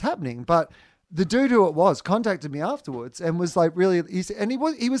moment was happening. But the dude who it was contacted me afterwards and was like, really,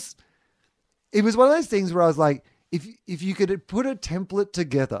 it was one of those things where I was like, if you could put a template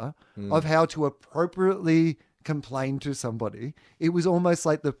together of how to appropriately complain to somebody, it was almost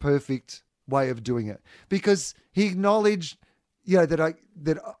like the perfect way of doing it, because he acknowledged,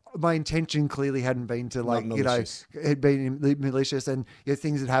 that my intention clearly hadn't been to had been malicious and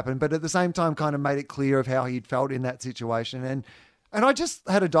things had happened, but at the same time kind of made it clear of how he'd felt in that situation. And I just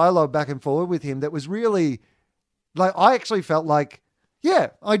had a dialogue back and forward with him that was really like, I actually felt like,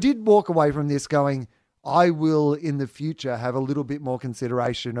 I did walk away from this going, I will in the future have a little bit more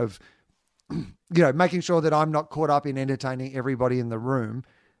consideration of, making sure that I'm not caught up in entertaining everybody in the room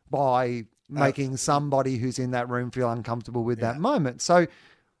by making somebody who's in that room feel uncomfortable with that moment. So,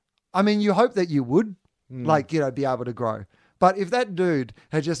 I mean, you hope that you would be able to grow. But if that dude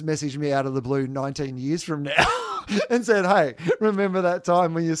had just messaged me out of the blue 19 years from now and said, hey, remember that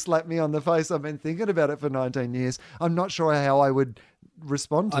time when you slapped me on the face? I've been thinking about it for 19 years. I'm not sure how I would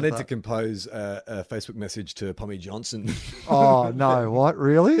respond to that. I need to compose a Facebook message to Pommy Johnson. Oh, no. What?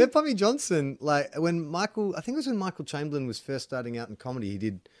 Really? Yeah, Pommy Johnson. Like when Michael Chamberlain was first starting out in comedy, he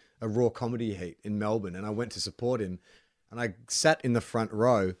did a Raw Comedy Heat in Melbourne, and I went to support him, and I sat in the front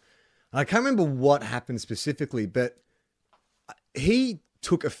row. And I can't remember what happened specifically, but he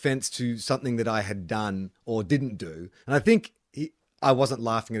took offense to something that I had done or didn't do. And I think I wasn't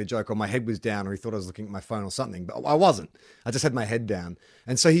laughing at a joke, or my head was down, or he thought I was looking at my phone or something, but I wasn't. I just had my head down.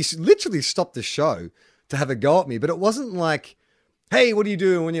 And so he literally stopped the show to have a go at me, but it wasn't like, hey, what are you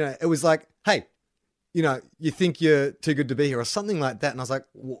doing? It was like, hey, you think you're too good to be here or something like that. And I was like,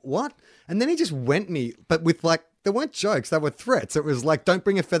 what? And then he just went me, but with like, there weren't jokes, they were threats. It was like, don't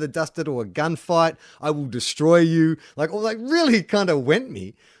bring a feather duster to a gunfight. I will destroy you. Really kind of went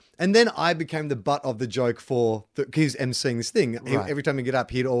me. And then I became the butt of the joke because he's emceeing this thing. Right. Every time he'd get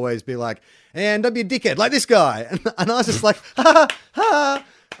up, he'd always be like, and don't be a dickhead like this guy. And I was just like, ha, ha.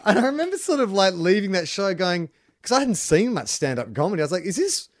 And I remember sort of like leaving that show going, because I hadn't seen much stand-up comedy. I was like, is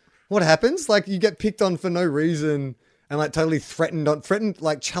this what happens? Like you get picked on for no reason and like totally threatened,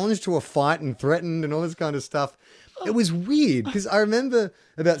 like challenged to a fight and threatened and all this kind of stuff. It was weird because I remember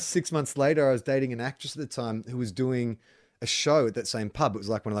about 6 months later, I was dating an actress at the time who was doing a show at that same pub. It was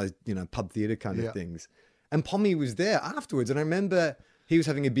like one of those, pub theatre kind of things. And Pommy was there afterwards. And I remember he was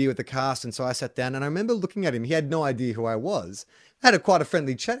having a beer with the cast. And so I sat down and I remember looking at him. He had no idea who I was. I had quite a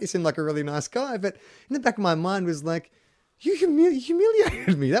friendly chat. He seemed like a really nice guy. But in the back of my mind was like, you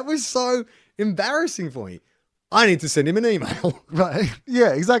humiliated me. That was so embarrassing for me. I need to send him an email. Right.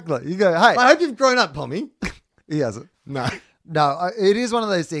 Yeah, exactly. You go, hey. I hope you've grown up, Pommy. He hasn't. No. No, it is one of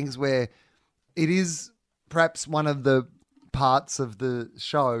those things where it is perhaps one of the parts of the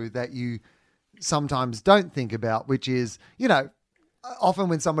show that you sometimes don't think about, which is, often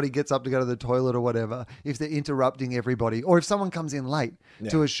when somebody gets up to go to the toilet or whatever, if they're interrupting everybody, or if someone comes in late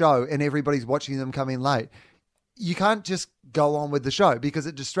to a show and everybody's watching them come in late, you can't just go on with the show because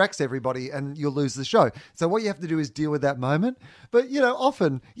it distracts everybody and you'll lose the show. So what you have to do is deal with that moment. But,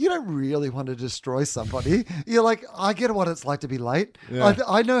 often you don't really want to destroy somebody. You're like, I get what it's like to be late. Yeah.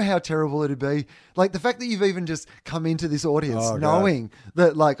 I know how terrible it'd be. Like the fact that you've even just come into this audience Oh, God. knowing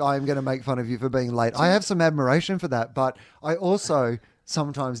that like I'm going to make fun of you for being late. I have some admiration for that, but I also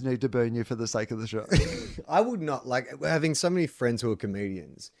sometimes need to burn you for the sake of the show. I would not like having so many friends who are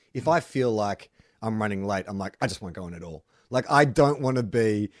comedians. If I feel like I'm running late, I'm like, I just won't go on at all. Like, I don't want to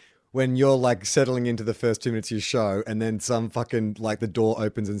be when you're like settling into the first 2 minutes of your show and then some fucking like the door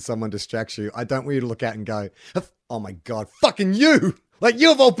opens and someone distracts you. I don't want you to look out and go, oh my God, fucking you. Like,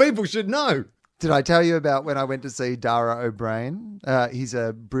 you of all people should know. Did I tell you about when I went to see Dara O'Brien? He's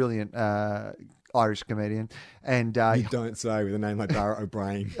a brilliant Irish comedian, and You don't say with a name like Dara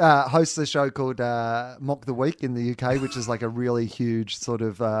O'Brien. hosts a show called Mock the Week in the UK, which is like a really huge sort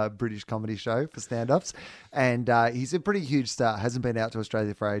of British comedy show for stand-ups. And he's a pretty huge star. Hasn't been out to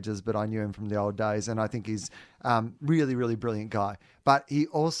Australia for ages, but I knew him from the old days, and I think he's really, really brilliant guy. But he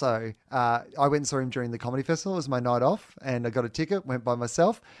also, I went and saw him during the comedy festival. It was my night off, and I got a ticket, went by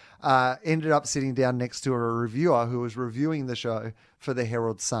myself. Ended up sitting down next to a reviewer who was reviewing the show for the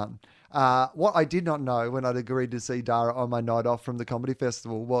Herald Sun. What I did not know when I'd agreed to see Dara on my night off from the comedy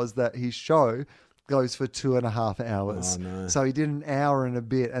festival was that his show goes for 2.5 hours. Oh, no. So he did an hour and a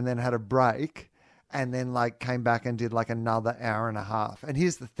bit and then had a break and then like came back and did like another hour and a half. And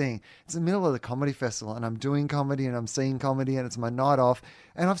here's the thing. It's the middle of the comedy festival and I'm doing comedy and I'm seeing comedy and it's my night off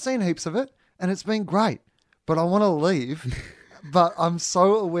and I've seen heaps of it and it's been great, but I want to leave. But I'm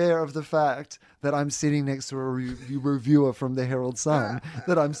so aware of the fact that I'm sitting next to a reviewer from the Herald Sun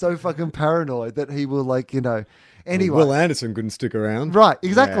that I'm so fucking paranoid that he will anyway. Will Anderson couldn't stick around. Right,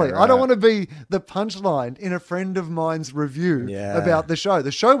 exactly. Yeah, I don't right. want to be the punchline in a friend of mine's review Yeah. about the show.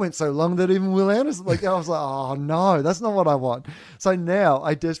 The show went so long that even Will Anderson, I was like, oh no, that's not what I want. So now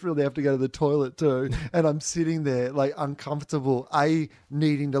I desperately have to go to the toilet too. And I'm sitting there like uncomfortable, A,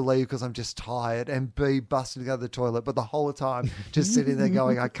 needing to leave because I'm just tired, and B, busting to go to the toilet. But the whole time just sitting there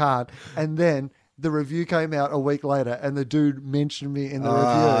going, I can't. And then the review came out a week later and the dude mentioned me in the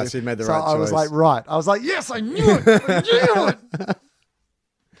review. So you made the so right I was choice. like, right. I was like, yes, I knew it. I knew it.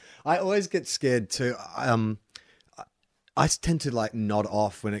 I always get scared too. I tend to like nod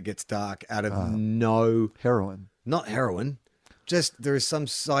off when it gets dark out of Heroin. not heroin. Just there is some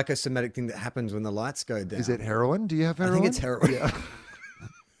psychosomatic thing that happens when the lights go down. Is it heroin? Do you have I heroin? think it's heroin. Yeah.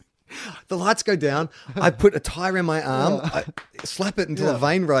 The lights go down. I put a tie around my arm. I slap it until a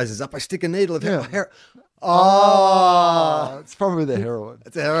vein rises up. I stick a needle of heroin. Oh, it's probably the heroin.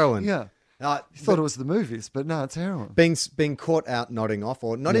 It's a heroin. Yeah. You thought it was the movies, but no, it's heroin. Being caught out nodding off,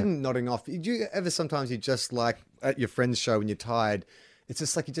 or not even nodding off. Do you ever sometimes you just like at your friend's show when you're tired, it's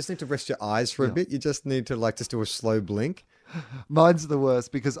just like you just need to rest your eyes for a bit. You just need to like just do a slow blink. Mine's the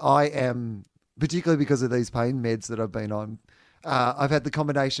worst because I am, particularly because of these pain meds that I've been on. I've had the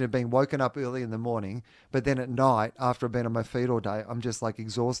combination of being woken up early in the morning, but then at night, after I've been on my feet all day, I'm just like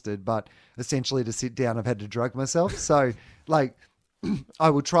exhausted. But essentially to sit down, I've had to drug myself. So like I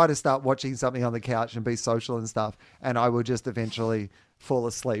would try to start watching something on the couch and be social and stuff, and I would just eventually fall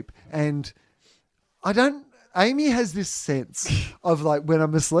asleep. And Amy has this sense of like when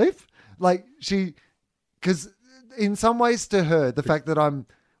I'm asleep, like because in some ways to her, the fact that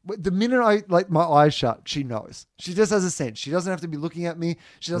the minute I like my eyes shut, she knows. She just has a sense. She doesn't have to be looking at me.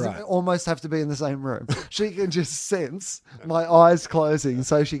 She doesn't almost have to be in the same room. She can just sense my eyes closing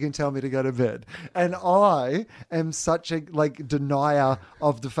so she can tell me to go to bed. And I am such a like denier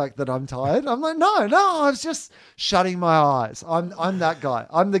of the fact that I'm tired. I'm like, no, I was just shutting my eyes. I'm that guy.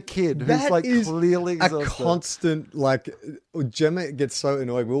 I'm the kid who's That like is clearly a exhausted. constant like Gemma gets so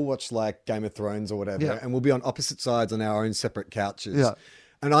annoyed. We'll watch like Game of Thrones or whatever, and we'll be on opposite sides on our own separate couches. Yeah.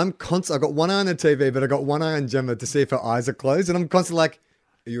 And I'm constant. I got one eye on the TV, but I got one eye on Gemma to see if her eyes are closed. And I'm constantly like,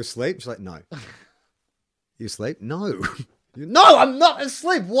 "Are you asleep?" She's like, "No." You asleep? No. No, I'm not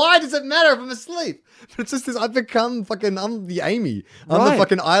asleep. Why does it matter if I'm asleep? But it's just this. I've become fucking. I'm the Amy. I'm the Right.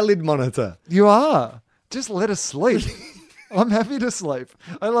 fucking eyelid monitor. You are. Just let us sleep. I'm happy to sleep.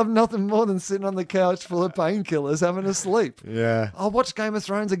 I love nothing more than sitting on the couch full of painkillers having a sleep. Yeah. I'll watch Game of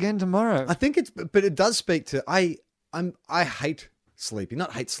Thrones again tomorrow. I think but it does speak to I hate sleeping.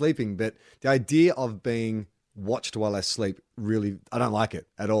 Not hate sleeping, but the idea of being watched while I sleep really, I don't like it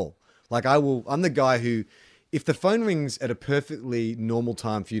at all. Like I'm the guy who, if the phone rings at a perfectly normal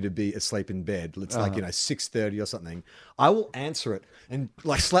time for you to be asleep in bed, it's like 6:30 or something, I will answer it and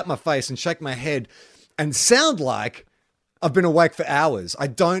like slap my face and shake my head and sound like I've been awake for hours. I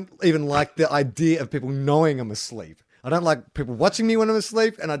don't even like the idea of people knowing I'm asleep. I don't like people watching me when I'm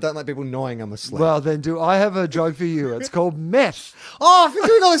asleep, and I don't like people knowing I'm asleep. Well, then do I have a joke for you? It's called meth. oh, I've been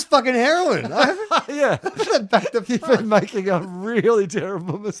doing all this fucking heroin. I haven't Yeah. back to You've been making a really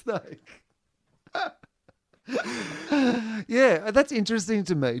terrible mistake. Yeah, that's interesting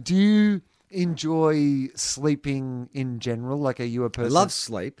to me. Do you enjoy sleeping in general? Like, are you a I person? love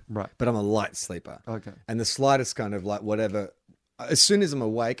sleep, Right. but I'm a light sleeper. Okay. And the slightest kind of like whatever, as soon as I'm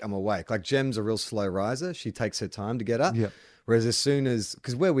awake, I'm awake. Like Gem's a real slow riser. She takes her time to get up. Yeah. Whereas as soon as,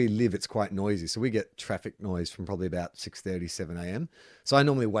 because where we live, it's quite noisy. So we get traffic noise from probably about 6:30, 7 a.m. So I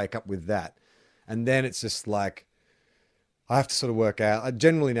normally wake up with that. And then it's just like, I have to sort of work out.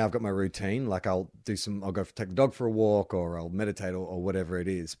 Generally now I've got my routine. Like I'll go take the dog for a walk, or I'll meditate, or whatever it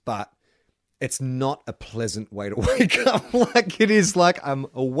is. But it's not a pleasant way to wake up. Like it is like I'm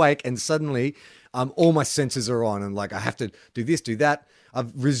awake and suddenly all my senses are on, and like I have to do this, do that.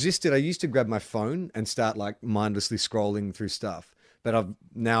 I've resisted. I used to grab my phone and start like mindlessly scrolling through stuff. But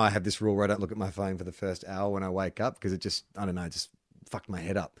now I have this rule where I don't look at my phone for the first hour when I wake up, because it just, I don't know, it just fucked my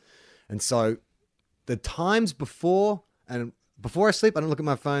head up. And so the times before I sleep, I don't look at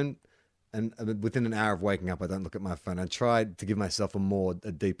my phone. And within an hour of waking up, I don't look at my phone. I tried to give myself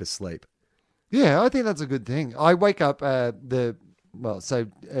a deeper sleep. Yeah, I think that's a good thing. I wake up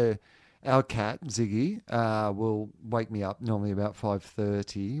our cat Ziggy will wake me up normally about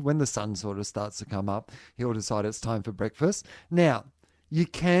 5:30 when the sun sort of starts to come up. He'll decide it's time for breakfast. Now, you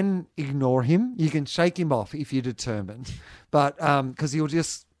can ignore him. You can shake him off if you're determined, but because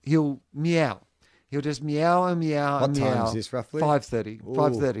he'll meow. He'll just meow and meow and meow. What time is this roughly? 5:30, Ooh.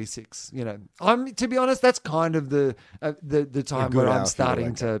 5:36. You know, to be honest, that's kind of the time good where hour I'm for you to starting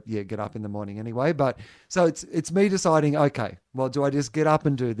wake to get up in the morning anyway. But so it's me deciding, okay, well, do I just get up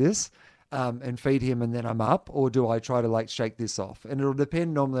and do this and feed him and then I'm up, or do I try to like shake this off? And it'll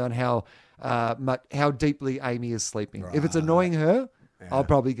depend normally on how deeply Amy is sleeping. If it's annoying her, I'll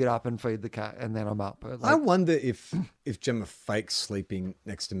probably get up and feed the cat and then I'm up. But, I like, wonder if Gemma fakes sleeping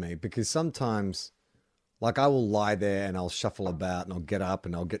next to me, because sometimes, like, I will lie there and I'll shuffle about and I'll get up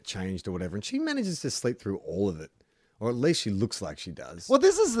and I'll get changed or whatever, and she manages to sleep through all of it, or at least she looks like she does. well,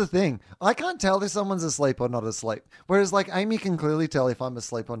 this is the thing. I can't tell if someone's asleep or not asleep. Whereas, like, Amy can clearly tell if I'm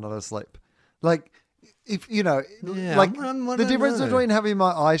asleep or not asleep. Like, if, you know, Yeah, like I the don't difference know. between having my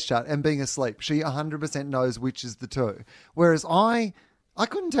eyes shut and being asleep, she 100% knows which is the two. Whereas I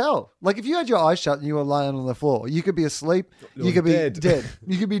couldn't tell. Like, if you had your eyes shut and you were lying on the floor, you could be asleep, you Or could dead. be dead.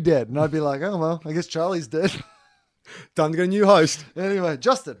 You could be dead. And I'd be like, oh, well, I guess Charlie's dead. Time to get a new host. Anyway,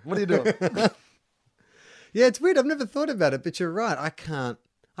 Justin, what are you doing? Yeah, it's weird. I've never thought about it, but you're right. I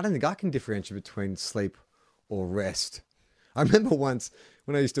don't think I can differentiate between sleep or rest. I remember once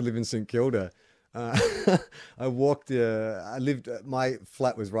when I used to live in St Kilda, my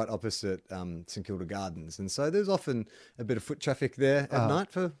flat was right opposite St Kilda Gardens. And so there's often a bit of foot traffic there at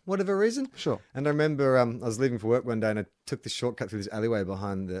night for whatever reason. Sure. And I remember I was leaving for work one day and I took the shortcut through this alleyway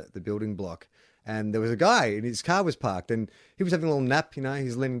behind the building block. And there was a guy and his car was parked and he was having a little nap, you know,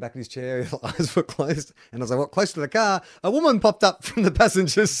 he's leaning back in his chair, his eyes were closed. And I was like, well, close to the car, a woman popped up from the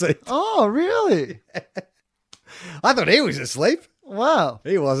passenger seat. Oh, really? I thought he was asleep. Wow.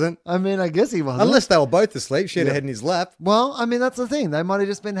 He wasn't. I mean, I guess he wasn't. Unless they were both asleep. She had her head in his lap. Well, I mean, that's the thing. They might have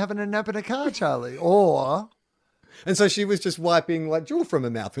just been having a nap in a car, Charlie. Or, And so she was just wiping like drool from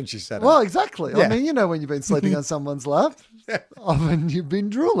her mouth when she sat well, up. exactly. Yeah. I mean, you know, when you've been sleeping on someone's lap, often you've been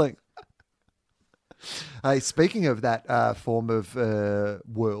drooling. Hey, speaking of that form of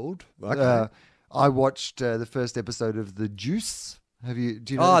world, Okay. I watched the first episode of The Juice. Do you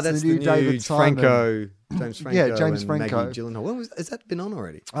know? Oh, it's that's the new David Simon. James Franco. Yeah, James and Franco. Maggie Gyllenhaal. Has that been on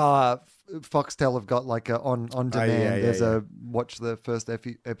already? Foxtel have got like a on demand. yeah, There's yeah. a watch the first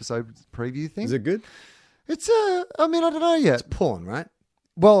episode preview thing. Is it good? It's I mean, I don't know yet. Porn, right?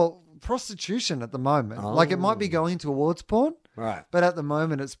 Well, prostitution at the moment. Like, it might be Oh. going towards porn, Right. but at the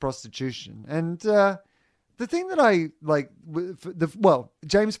moment it's prostitution. And the thing that I like,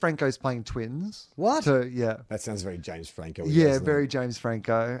 James Franco's playing twins. What? So, yeah. That sounds very James Franco. Yeah, doesn't it? very James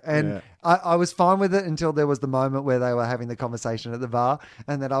Franco. And Yeah. I was fine with it until there was the moment where they were having the conversation at the bar.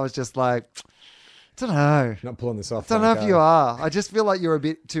 And then I was just like, don't know. Not pulling this off. Don't know if Franco. you are. I just feel like you're a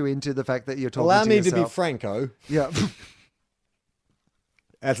bit too into the fact that you're talking Allow to me yourself. to be Franco. Yeah.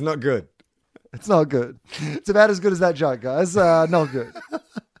 That's not good. It's not good. It's about as good as that joke, guys. Not good.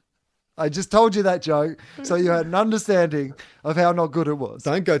 I just told you that joke so you had an understanding of how not good it was.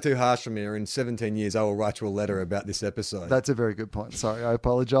 Don't go too harsh on me, or in 17 years I will write you a letter about this episode. That's a very good point. Sorry, I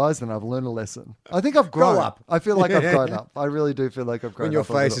apologize, and I've learned a lesson. I think I've grown up. I feel like I've grown up. I really do feel like I've grown when your up.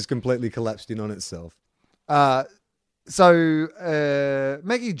 a face little. is completely collapsed in on itself. So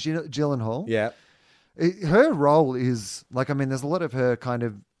Maggie Gyllenhaal Yeah. her role is like, I mean, there's a lot of her kind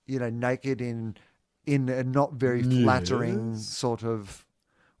of, naked in a not very flattering sort of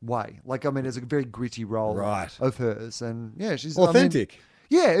way. Like, I mean, it's a very gritty role Right. of hers. And yeah, she's Authentic.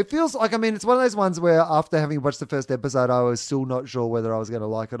 Yeah, it feels like, I mean, it's one of those ones where after having watched the first episode, I was still not sure whether I was going to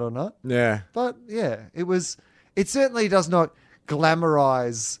like it or not. Yeah. But yeah, it certainly does not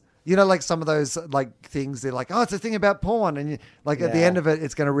glamorize, like some of those like things they're like, oh, it's a thing about porn. And at the end of it,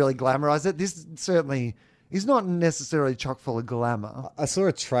 it's going to really glamorize it. This certainly is not necessarily chock full of glamour. I saw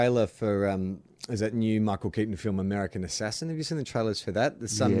a trailer for is that new Michael Keaton film American Assassin? Have you seen the trailers for that?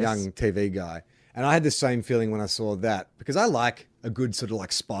 There's some Yes. young TV guy. And I had the same feeling when I saw that because I like a good sort of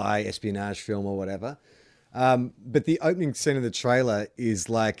like spy espionage film or whatever. But the opening scene of the trailer is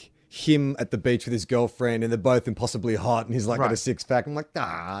like him at the beach with his girlfriend and they're both impossibly hot and he's like got a Right. six pack. I'm like,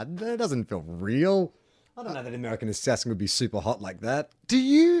 that doesn't feel real. I don't know that American Assassin would be super hot like that. Do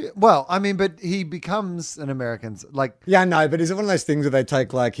you? Well, I mean, but he becomes an American. Like, Yeah, no, but is it one of those things where they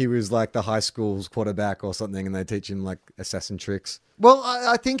take like he was like the high school's quarterback or something and they teach him like assassin tricks? well,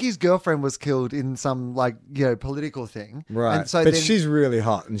 I think his girlfriend was killed in some like political thing, Right. And so but then, she's really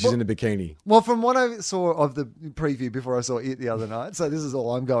hot and she's in a bikini. well, from what I saw of the preview before I saw it the other night, so this is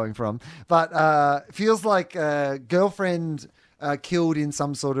all I'm going from. But feels like girlfriend. Killed in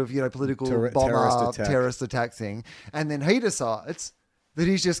some sort of political bomber terrorist attack thing, and then he decides that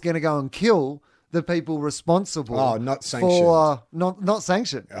he's just going to go and kill the people responsible. Oh, not sanctioned. For not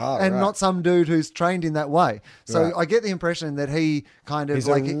sanctioned, Oh, and right. not some dude who's trained in that way. So Right. I get the impression that he kind of He's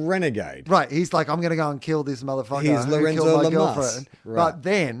like a renegade. right. He's like, I'm going to go and kill this motherfucker He's who Lorenzo killed my Lamas. girlfriend. Right. But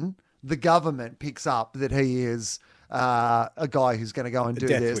then the government picks up that he is a guy who's going to go and do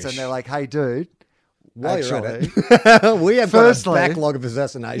Death this, wish. and they're like, hey, dude. While you're at Actually, it, we have Firstly- got a backlog of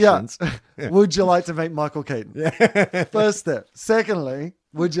assassinations. yeah. Would you like to meet Michael Keaton? First step. Secondly,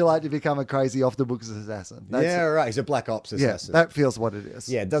 would you like to become a crazy off the books assassin? Yeah, right. He's a black ops yeah, assassin. that feels what it is.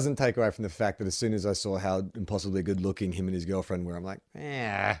 Yeah, it doesn't take away from the fact that as soon as I saw how impossibly good looking him and his girlfriend were, I'm like,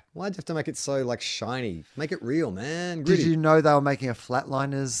 why'd you have to make it so like shiny? Make it real, man. Did Gritty. you know they were making a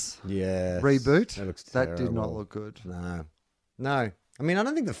Flatliners Yeah. reboot? That looks That did not terrible. look good. No. I mean, I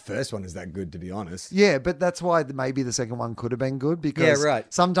don't think the first one is that good, to be honest. Yeah, but that's why maybe the second one could have been good because Yeah,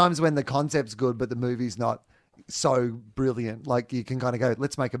 right. sometimes when the concept's good but the movie's not so brilliant, like you can kind of go,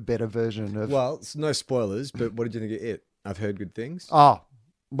 let's make a better version of. Well, it's no spoilers, but what did you think of it? I've heard good things. I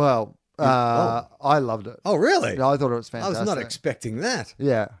loved it. Oh, really? I thought it was I fantastic. was not expecting that.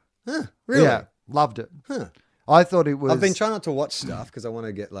 Yeah, Huh, really? yeah, loved it. Huh. I thought it was. I've been trying not to watch stuff because I want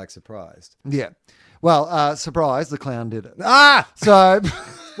to get like surprised. Yeah. Well, surprise, the clown did it. Ah! So,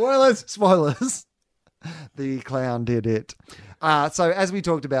 Spoilers! spoilers. The clown did it. So, as we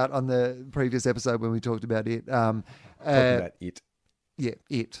talked about on the previous episode when we talked about it, Talking about it yeah,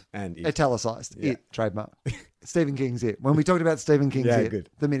 it. and it. Italicized. Yeah. It, trademark. Stephen King's It. When we talked about Stephen King's Yeah, It, good.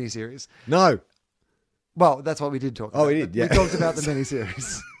 the miniseries. No. Well, that's what we did talk about. Oh, we did, yeah. We talked about the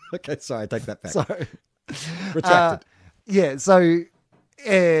miniseries. Okay, sorry, I take that back. So, Retracted. yeah, so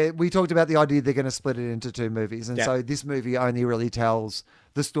we talked about the idea they're going to split it into two movies. And Yeah. so this movie only really tells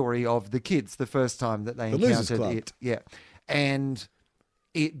the story of the kids the first time that they The Losers encountered Club. it. Yeah. And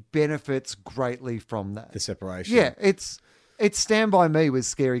it benefits greatly from that. The separation. Yeah, it's Stand By Me with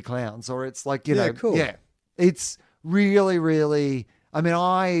scary clowns, or it's like, Yeah, cool. yeah, it's really, really, I mean,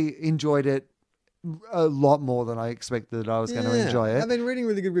 I enjoyed it a lot more than I expected that I was going to enjoy it. I've been reading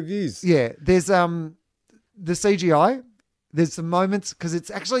really good reviews. Yeah, there's the CGI. There's some moments because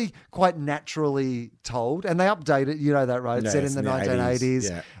it's actually quite naturally told, and they update it. You know that, right? It's Yeah, set it's in the in the 1980s, 80s,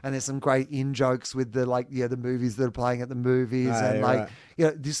 yeah. and there's some great in jokes with the the movies that are playing at the movies, and yeah, like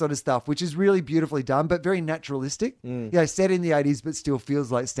right. this sort of stuff, which is really beautifully done, but very naturalistic. Mm. Set in the 80s, but still feels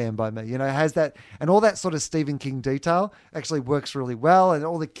like Stand By Me. Has that, and all that sort of Stephen King detail actually works really well, and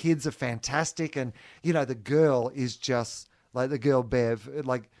all the kids are fantastic, and the girl is just like the girl Bev,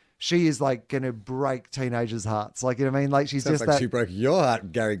 like. She is like going to break teenagers' hearts. Like, you know what I mean? Like, she's Sounds just like that. she broke your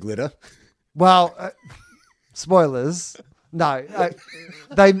heart, Gary Glitter. Well, spoilers. No,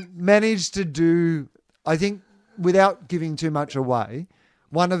 they managed to do, I think, without giving too much away,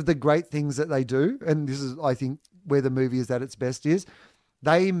 one of the great things that they do, and this is, I think, where the movie is at its best, is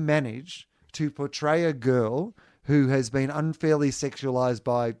they manage to portray a girl who has been unfairly sexualized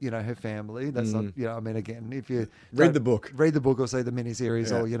by, her family. That's not, I mean, again, if you Read the book. read the book or see the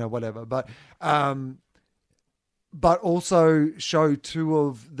miniseries Yeah. or, whatever. But also show two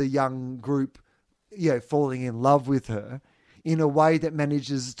of the young group, falling in love with her in a way that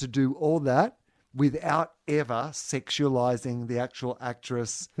manages to do all that without ever sexualizing the actual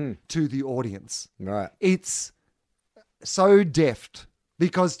actress to the audience. Right. It's so deft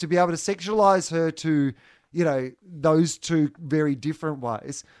because to be able to sexualize her to, you know, those two very different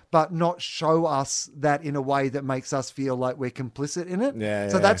ways, but not show us that in a way that makes us feel like we're complicit in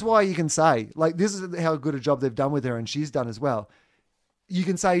it. So that's why you can say, like, this is how good a job they've done with her, and she's done as well. You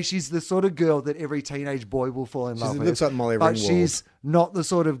can say she's the sort of girl that every teenage boy will fall in love with. Looks like Molly but Ringwald. she's not the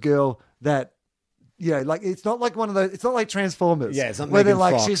sort of girl that, you know, like, it's not like one of those, it's not like Transformers. Yeah, it's not where they're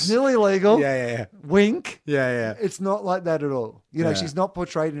Megan like, Fox. she's nearly legal. Yeah. Wink. Yeah. It's not like that at all. You know, Yeah. she's not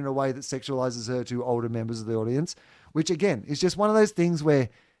portrayed in a way that sexualizes her to older members of the audience, which again is just one of those things where,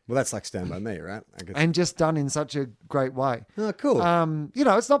 Well, that's like Stand By Me, right? I guess. and just done in such a great way. Oh, cool. You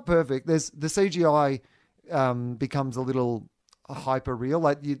know, it's not perfect. There's the CGI becomes a little hyper real.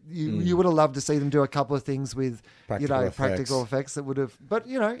 Like you would have loved to see them do a couple of things with practical effects that would have. But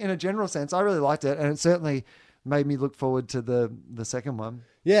you know, in a general sense, I really liked it, and it certainly made me look forward to the second one.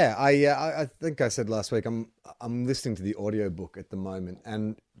 Yeah, I think I said last week I'm listening to the audiobook at the moment,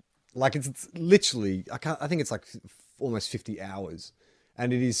 and like it's literally I think it's like almost 50 hours,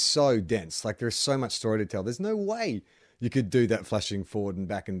 and it is so dense. Like there's so much story to tell. There's no way you could do that flashing forward and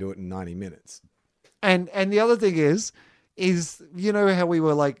back and do it in 90 minutes. And the other thing is you know how we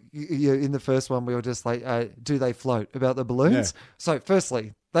were like in the first one we were just like do they float about the balloons? Yeah. So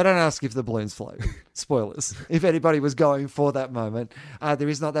firstly, they don't ask if the balloons float. Spoilers. If anybody was going for that moment, there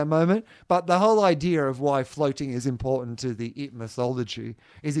is not that moment. But the whole idea of why floating is important to the It mythology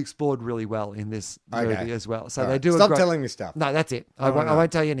is explored really well in this movie as well. So All they right. do Stop telling me stuff. No, that's it. I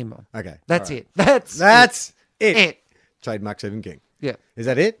won't tell you anymore. Okay. That's All right. it. That's it. Trademark Stephen King. Yeah. Is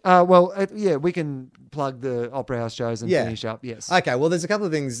that it? Yeah, we can plug the Opera House shows and finish up. Yes. Okay, well, there's a couple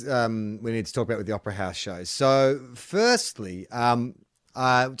of things we need to talk about with the Opera House shows. So, firstly,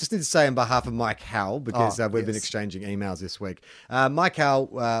 just need to say on behalf of Mike Howell, because we've been exchanging emails this week. Mike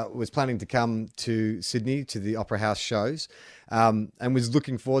Howell was planning to come to Sydney to the Opera House shows and was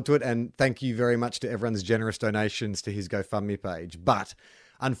looking forward to it. And thank you very much to everyone's generous donations to his GoFundMe page. But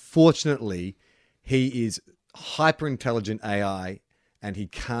unfortunately, he is hyper intelligent AI and he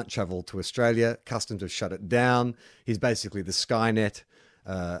can't travel to Australia. Customs have shut it down. He's basically the Skynet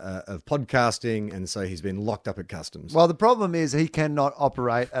of podcasting, and so he's been locked up at customs. Well, the problem is he cannot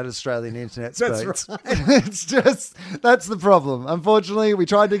operate at Australian internet speeds. That's right. That's the problem. Unfortunately, we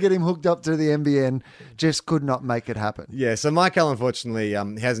tried to get him hooked up to the NBN, just could not make it happen. Yeah, so Michael, unfortunately,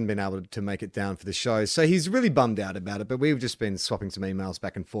 hasn't been able to make it down for the show. So he's really bummed out about it, but we've just been swapping some emails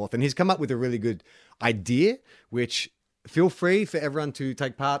back and forth, and he's come up with a really good idea, which feel free for everyone to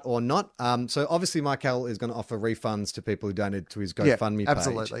take part or not. So obviously Michael is going to offer refunds to people who donated to his GoFundMe page.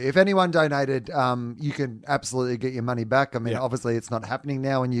 Absolutely. If anyone donated, you can absolutely get your money back. I mean, obviously it's not happening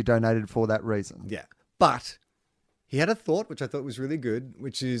now and you donated for that reason. Yeah. But he had a thought, which I thought was really good,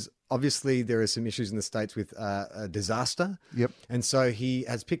 which is obviously there are some issues in the States with a disaster. Yep. And so he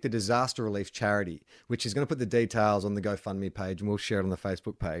has picked a disaster relief charity, which is going to put the details on the GoFundMe page and we'll share it on the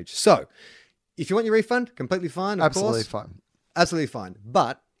Facebook page. So if you want your refund, completely fine. Absolutely fine. Absolutely fine.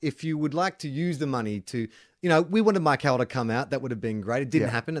 But if you would like to use the money to, you know, we wanted Mike Howell to come out. That would have been great. It didn't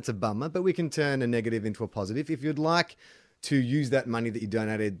happen. It's a bummer, but we can turn a negative into a positive. If you'd like to use that money that you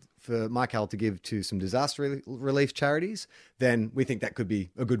donated for Mike Howell to give to some disaster relief charities, then we think that could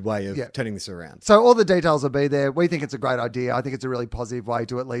be a good way of turning this around. So all the details will be there. We think it's a great idea. I think it's a really positive way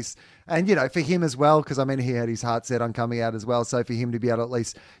to at least, and, you know, for him as well, because I mean, he had his heart set on coming out as well. So for him to be able to at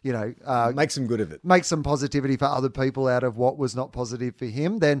least, you know, make some good of it, make some positivity for other people out of what was not positive for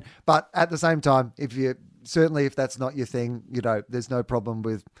him, then, but at the same time, certainly if that's not your thing, you know, there's no problem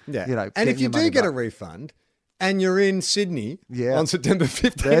with, you know, and if you do get a back. refund, and you're in Sydney on September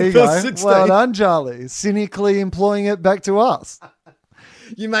 15th there you or go. 16th. Well done, Charlie. Cynically employing it back to us.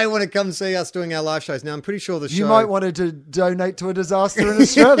 You may want to come see us doing our live shows. Now, I'm pretty sure the show... You might want to donate to a disaster in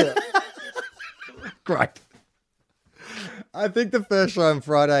Australia. Great. I think the first show on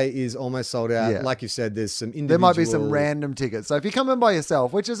Friday is almost sold out. Yeah. Like you said, there's some individual... There might be some random tickets. So if you come in by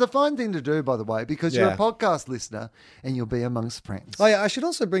yourself, which is a fine thing to do, by the way, because you're a podcast listener and you'll be amongst friends. Oh, yeah, I should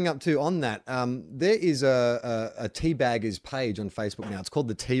also bring up, too, on that, there is a Teabaggers page on Facebook now. It's called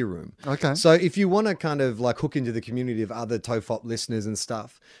The Tea Room. Okay. So if you want to kind of like hook into the community of other TOFOP listeners and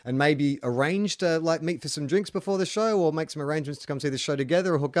stuff, and maybe arrange to like meet for some drinks before the show or make some arrangements to come see the show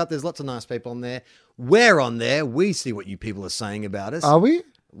together or hook up, there's lots of nice people on there. We're on there. We see what you people are saying about us. Are we?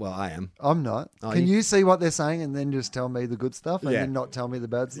 Well, I am. I'm not. Can you see what they're saying and then just tell me the good stuff and then not tell me the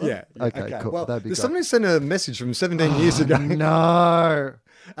bad stuff? Yeah. Okay, cool. Well, That'd be great. somebody sent a message from 17 years ago. No.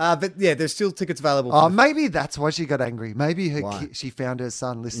 But yeah, there's still tickets available. Oh, maybe that's why she got angry. Maybe Why? she found her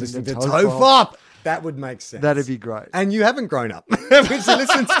son listening to TOFOP. TOFOP. That would make sense. That'd be great. And you haven't grown up. When she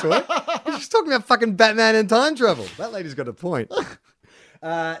listens to it, she's talking about fucking Batman and time travel. That lady's got a point.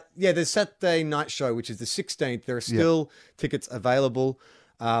 Yeah, the Saturday night show, which is the 16th, there are still tickets available.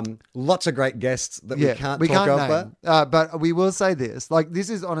 Lots of great guests that we can't talk about. But we will say this. Like, this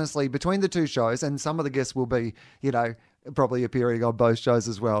is honestly, between the two shows, and some of the guests will be, probably appearing on both shows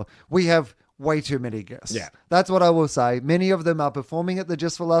as well, we have way too many guests. Yeah. That's what I will say. Many of them are performing at the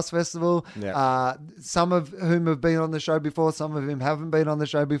Just for Laughs Festival. Yeah. Some of whom have been on the show before. Some of whom haven't been on the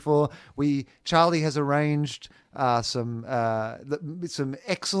show before. Charlie has arranged some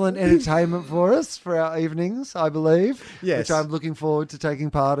excellent entertainment for us for our evenings, I believe. Yes. Which I'm looking forward to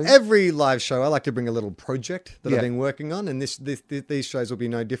taking part in. Every live show, I like to bring a little project that Yeah. I've been working on, and these shows will be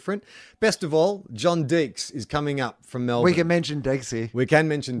no different. Best of all, John Deeks is coming up from Melbourne. We can mention Deeksy. We can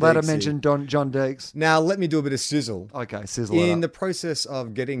mention Let her Deeksy. mention John Deeks. Now, let me do a bit of sizzle. Okay, sizzle it In up. the process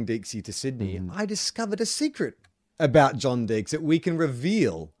of getting Deeksy to Sydney, I discovered a secret about John Deeks that we can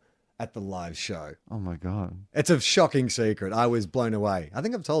reveal at the live show. Oh my God. It's a shocking secret. I was blown away. I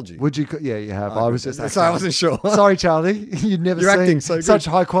think I've told you. Would you? Yeah, you have. I was just acting. Sorry, I wasn't sure. Sorry, Charlie. You'd never You're seen acting so good. such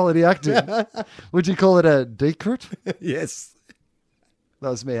high quality acting. Would you call it a decret? Yes. That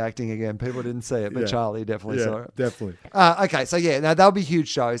was me acting again. People didn't see it, but Yeah. Charlie definitely saw it. Definitely. Okay, so now they'll be huge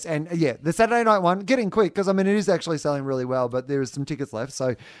shows. And the Saturday night one, get in quick because, it is actually selling really well, but there is some tickets left.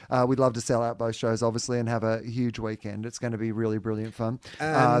 So we'd love to sell out both shows, obviously, and have a huge weekend. It's going to be really brilliant fun.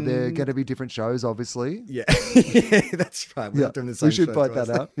 They're going to be different shows, obviously. Yeah. Yeah, that's right. We're not doing the same we should show point twice.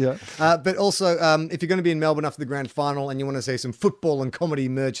 that out. Yeah. But also, if you're going to be in Melbourne after the grand final and you want to see some football and comedy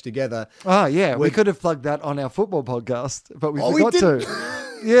merged together, Oh, yeah. We could have plugged that on our football podcast, but we forgot didn't. to.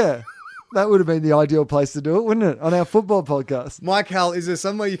 Yeah. That would have been the ideal place to do it, wouldn't it? On our football podcast. Mike Hal, is there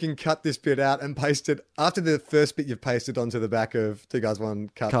some way you can cut this bit out and paste it after the first bit you've pasted onto the back of Two Guys One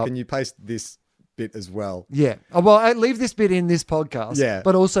Cup? Cup. Can you paste this bit as well? Yeah. Oh, well, I leave this bit in this podcast. Yeah.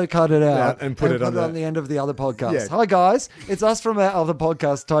 But also cut it out and put it on on the end of the other podcast. Yeah. Hi, guys. It's us from our other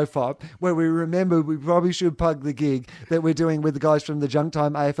podcast, TOFOP, where we remember we probably should plug the gig that we're doing with the guys from the Junk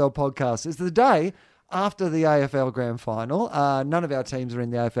Time AFL podcast. It's the day after the AFL Grand Final. None of our teams are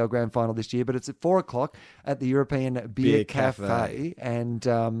in the AFL Grand Final this year, but it's at 4:00 at the European Beer Cafe. And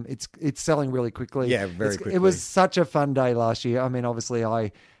it's selling really quickly. Yeah, very quickly. It was such a fun day last year. Obviously,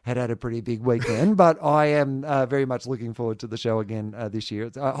 I had a pretty big weekend, but I am very much looking forward to the show again this year.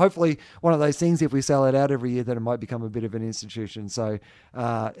 It's hopefully one of those things, if we sell it out every year, that it might become a bit of an institution. So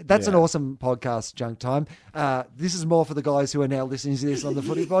that's an awesome podcast, Junk Time. This is more for the guys who are now listening to this on the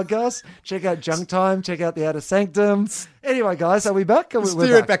Footy Podcast. Check out Junk Time. Check out the Outer Sanctum. Anyway, guys, are we back? We're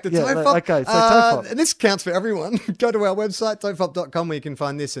Steer it back to TOFOP. Okay, so TOFOP. And this counts for everyone. Go to our website, tofop.com, where you can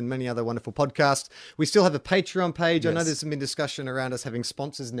find this and many other wonderful podcasts. We still have a Patreon page. I know there's been discussion around us having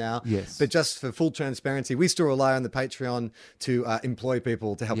sponsors now. Yes. But just for full transparency, we still rely on the Patreon to employ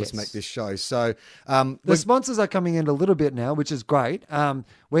people to help us make this show. So the sponsors are coming in a little bit now, which is great.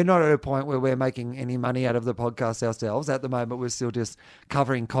 We're not at a point where we're making any money out of the podcast ourselves. At the moment, we're still just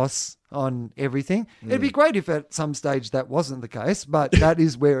covering costs on everything. It'd be great if at some stage that wasn't the case, but that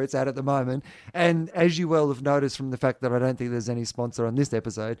is where it's at the moment. And as you well have noticed from the fact that I don't think there's any sponsor on this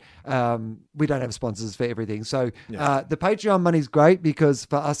episode, we don't have sponsors for everything. So the Patreon money's great because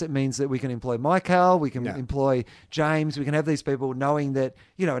for us it means that we can employ Mike Hal, we can employ James, we can have these people knowing that,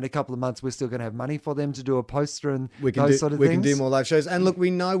 in a couple of months we're still going to have money for them to do a poster and those sort of things. We can do more live shows. And look, we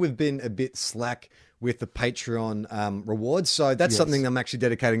know we've been a bit slack with the Patreon rewards. So that's something I'm actually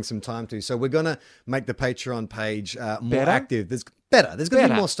dedicating some time to. So we're going to make the Patreon page more active. There's going to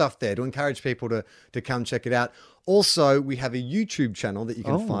be more stuff there to encourage people to come check it out. Also, we have a YouTube channel that you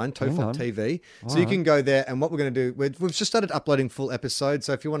can find, TOFOP TV. So you can go there, and what we're going to do, we've just started uploading full episodes.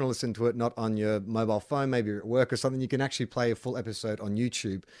 So if you want to listen to it, not on your mobile phone, maybe you're at work or something, you can actually play a full episode on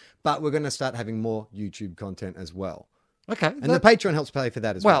YouTube. But we're going to start having more YouTube content as well. Okay. And the Patreon helps pay for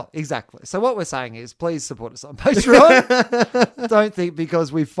that as well. Well, exactly. So what we're saying is please support us on Patreon. Don't think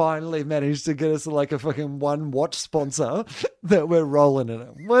because we finally managed to get us like a fucking one watch sponsor that we're rolling in it.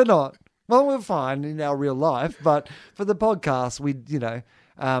 We're not. Well, we're fine in our real life, but for the podcast, we,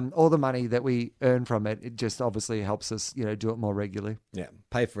 all the money that we earn from it, it just obviously helps us, do it more regularly. Yeah.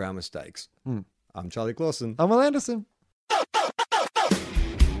 Pay for our mistakes. I'm Charlie Clausen. I'm Will Anderson.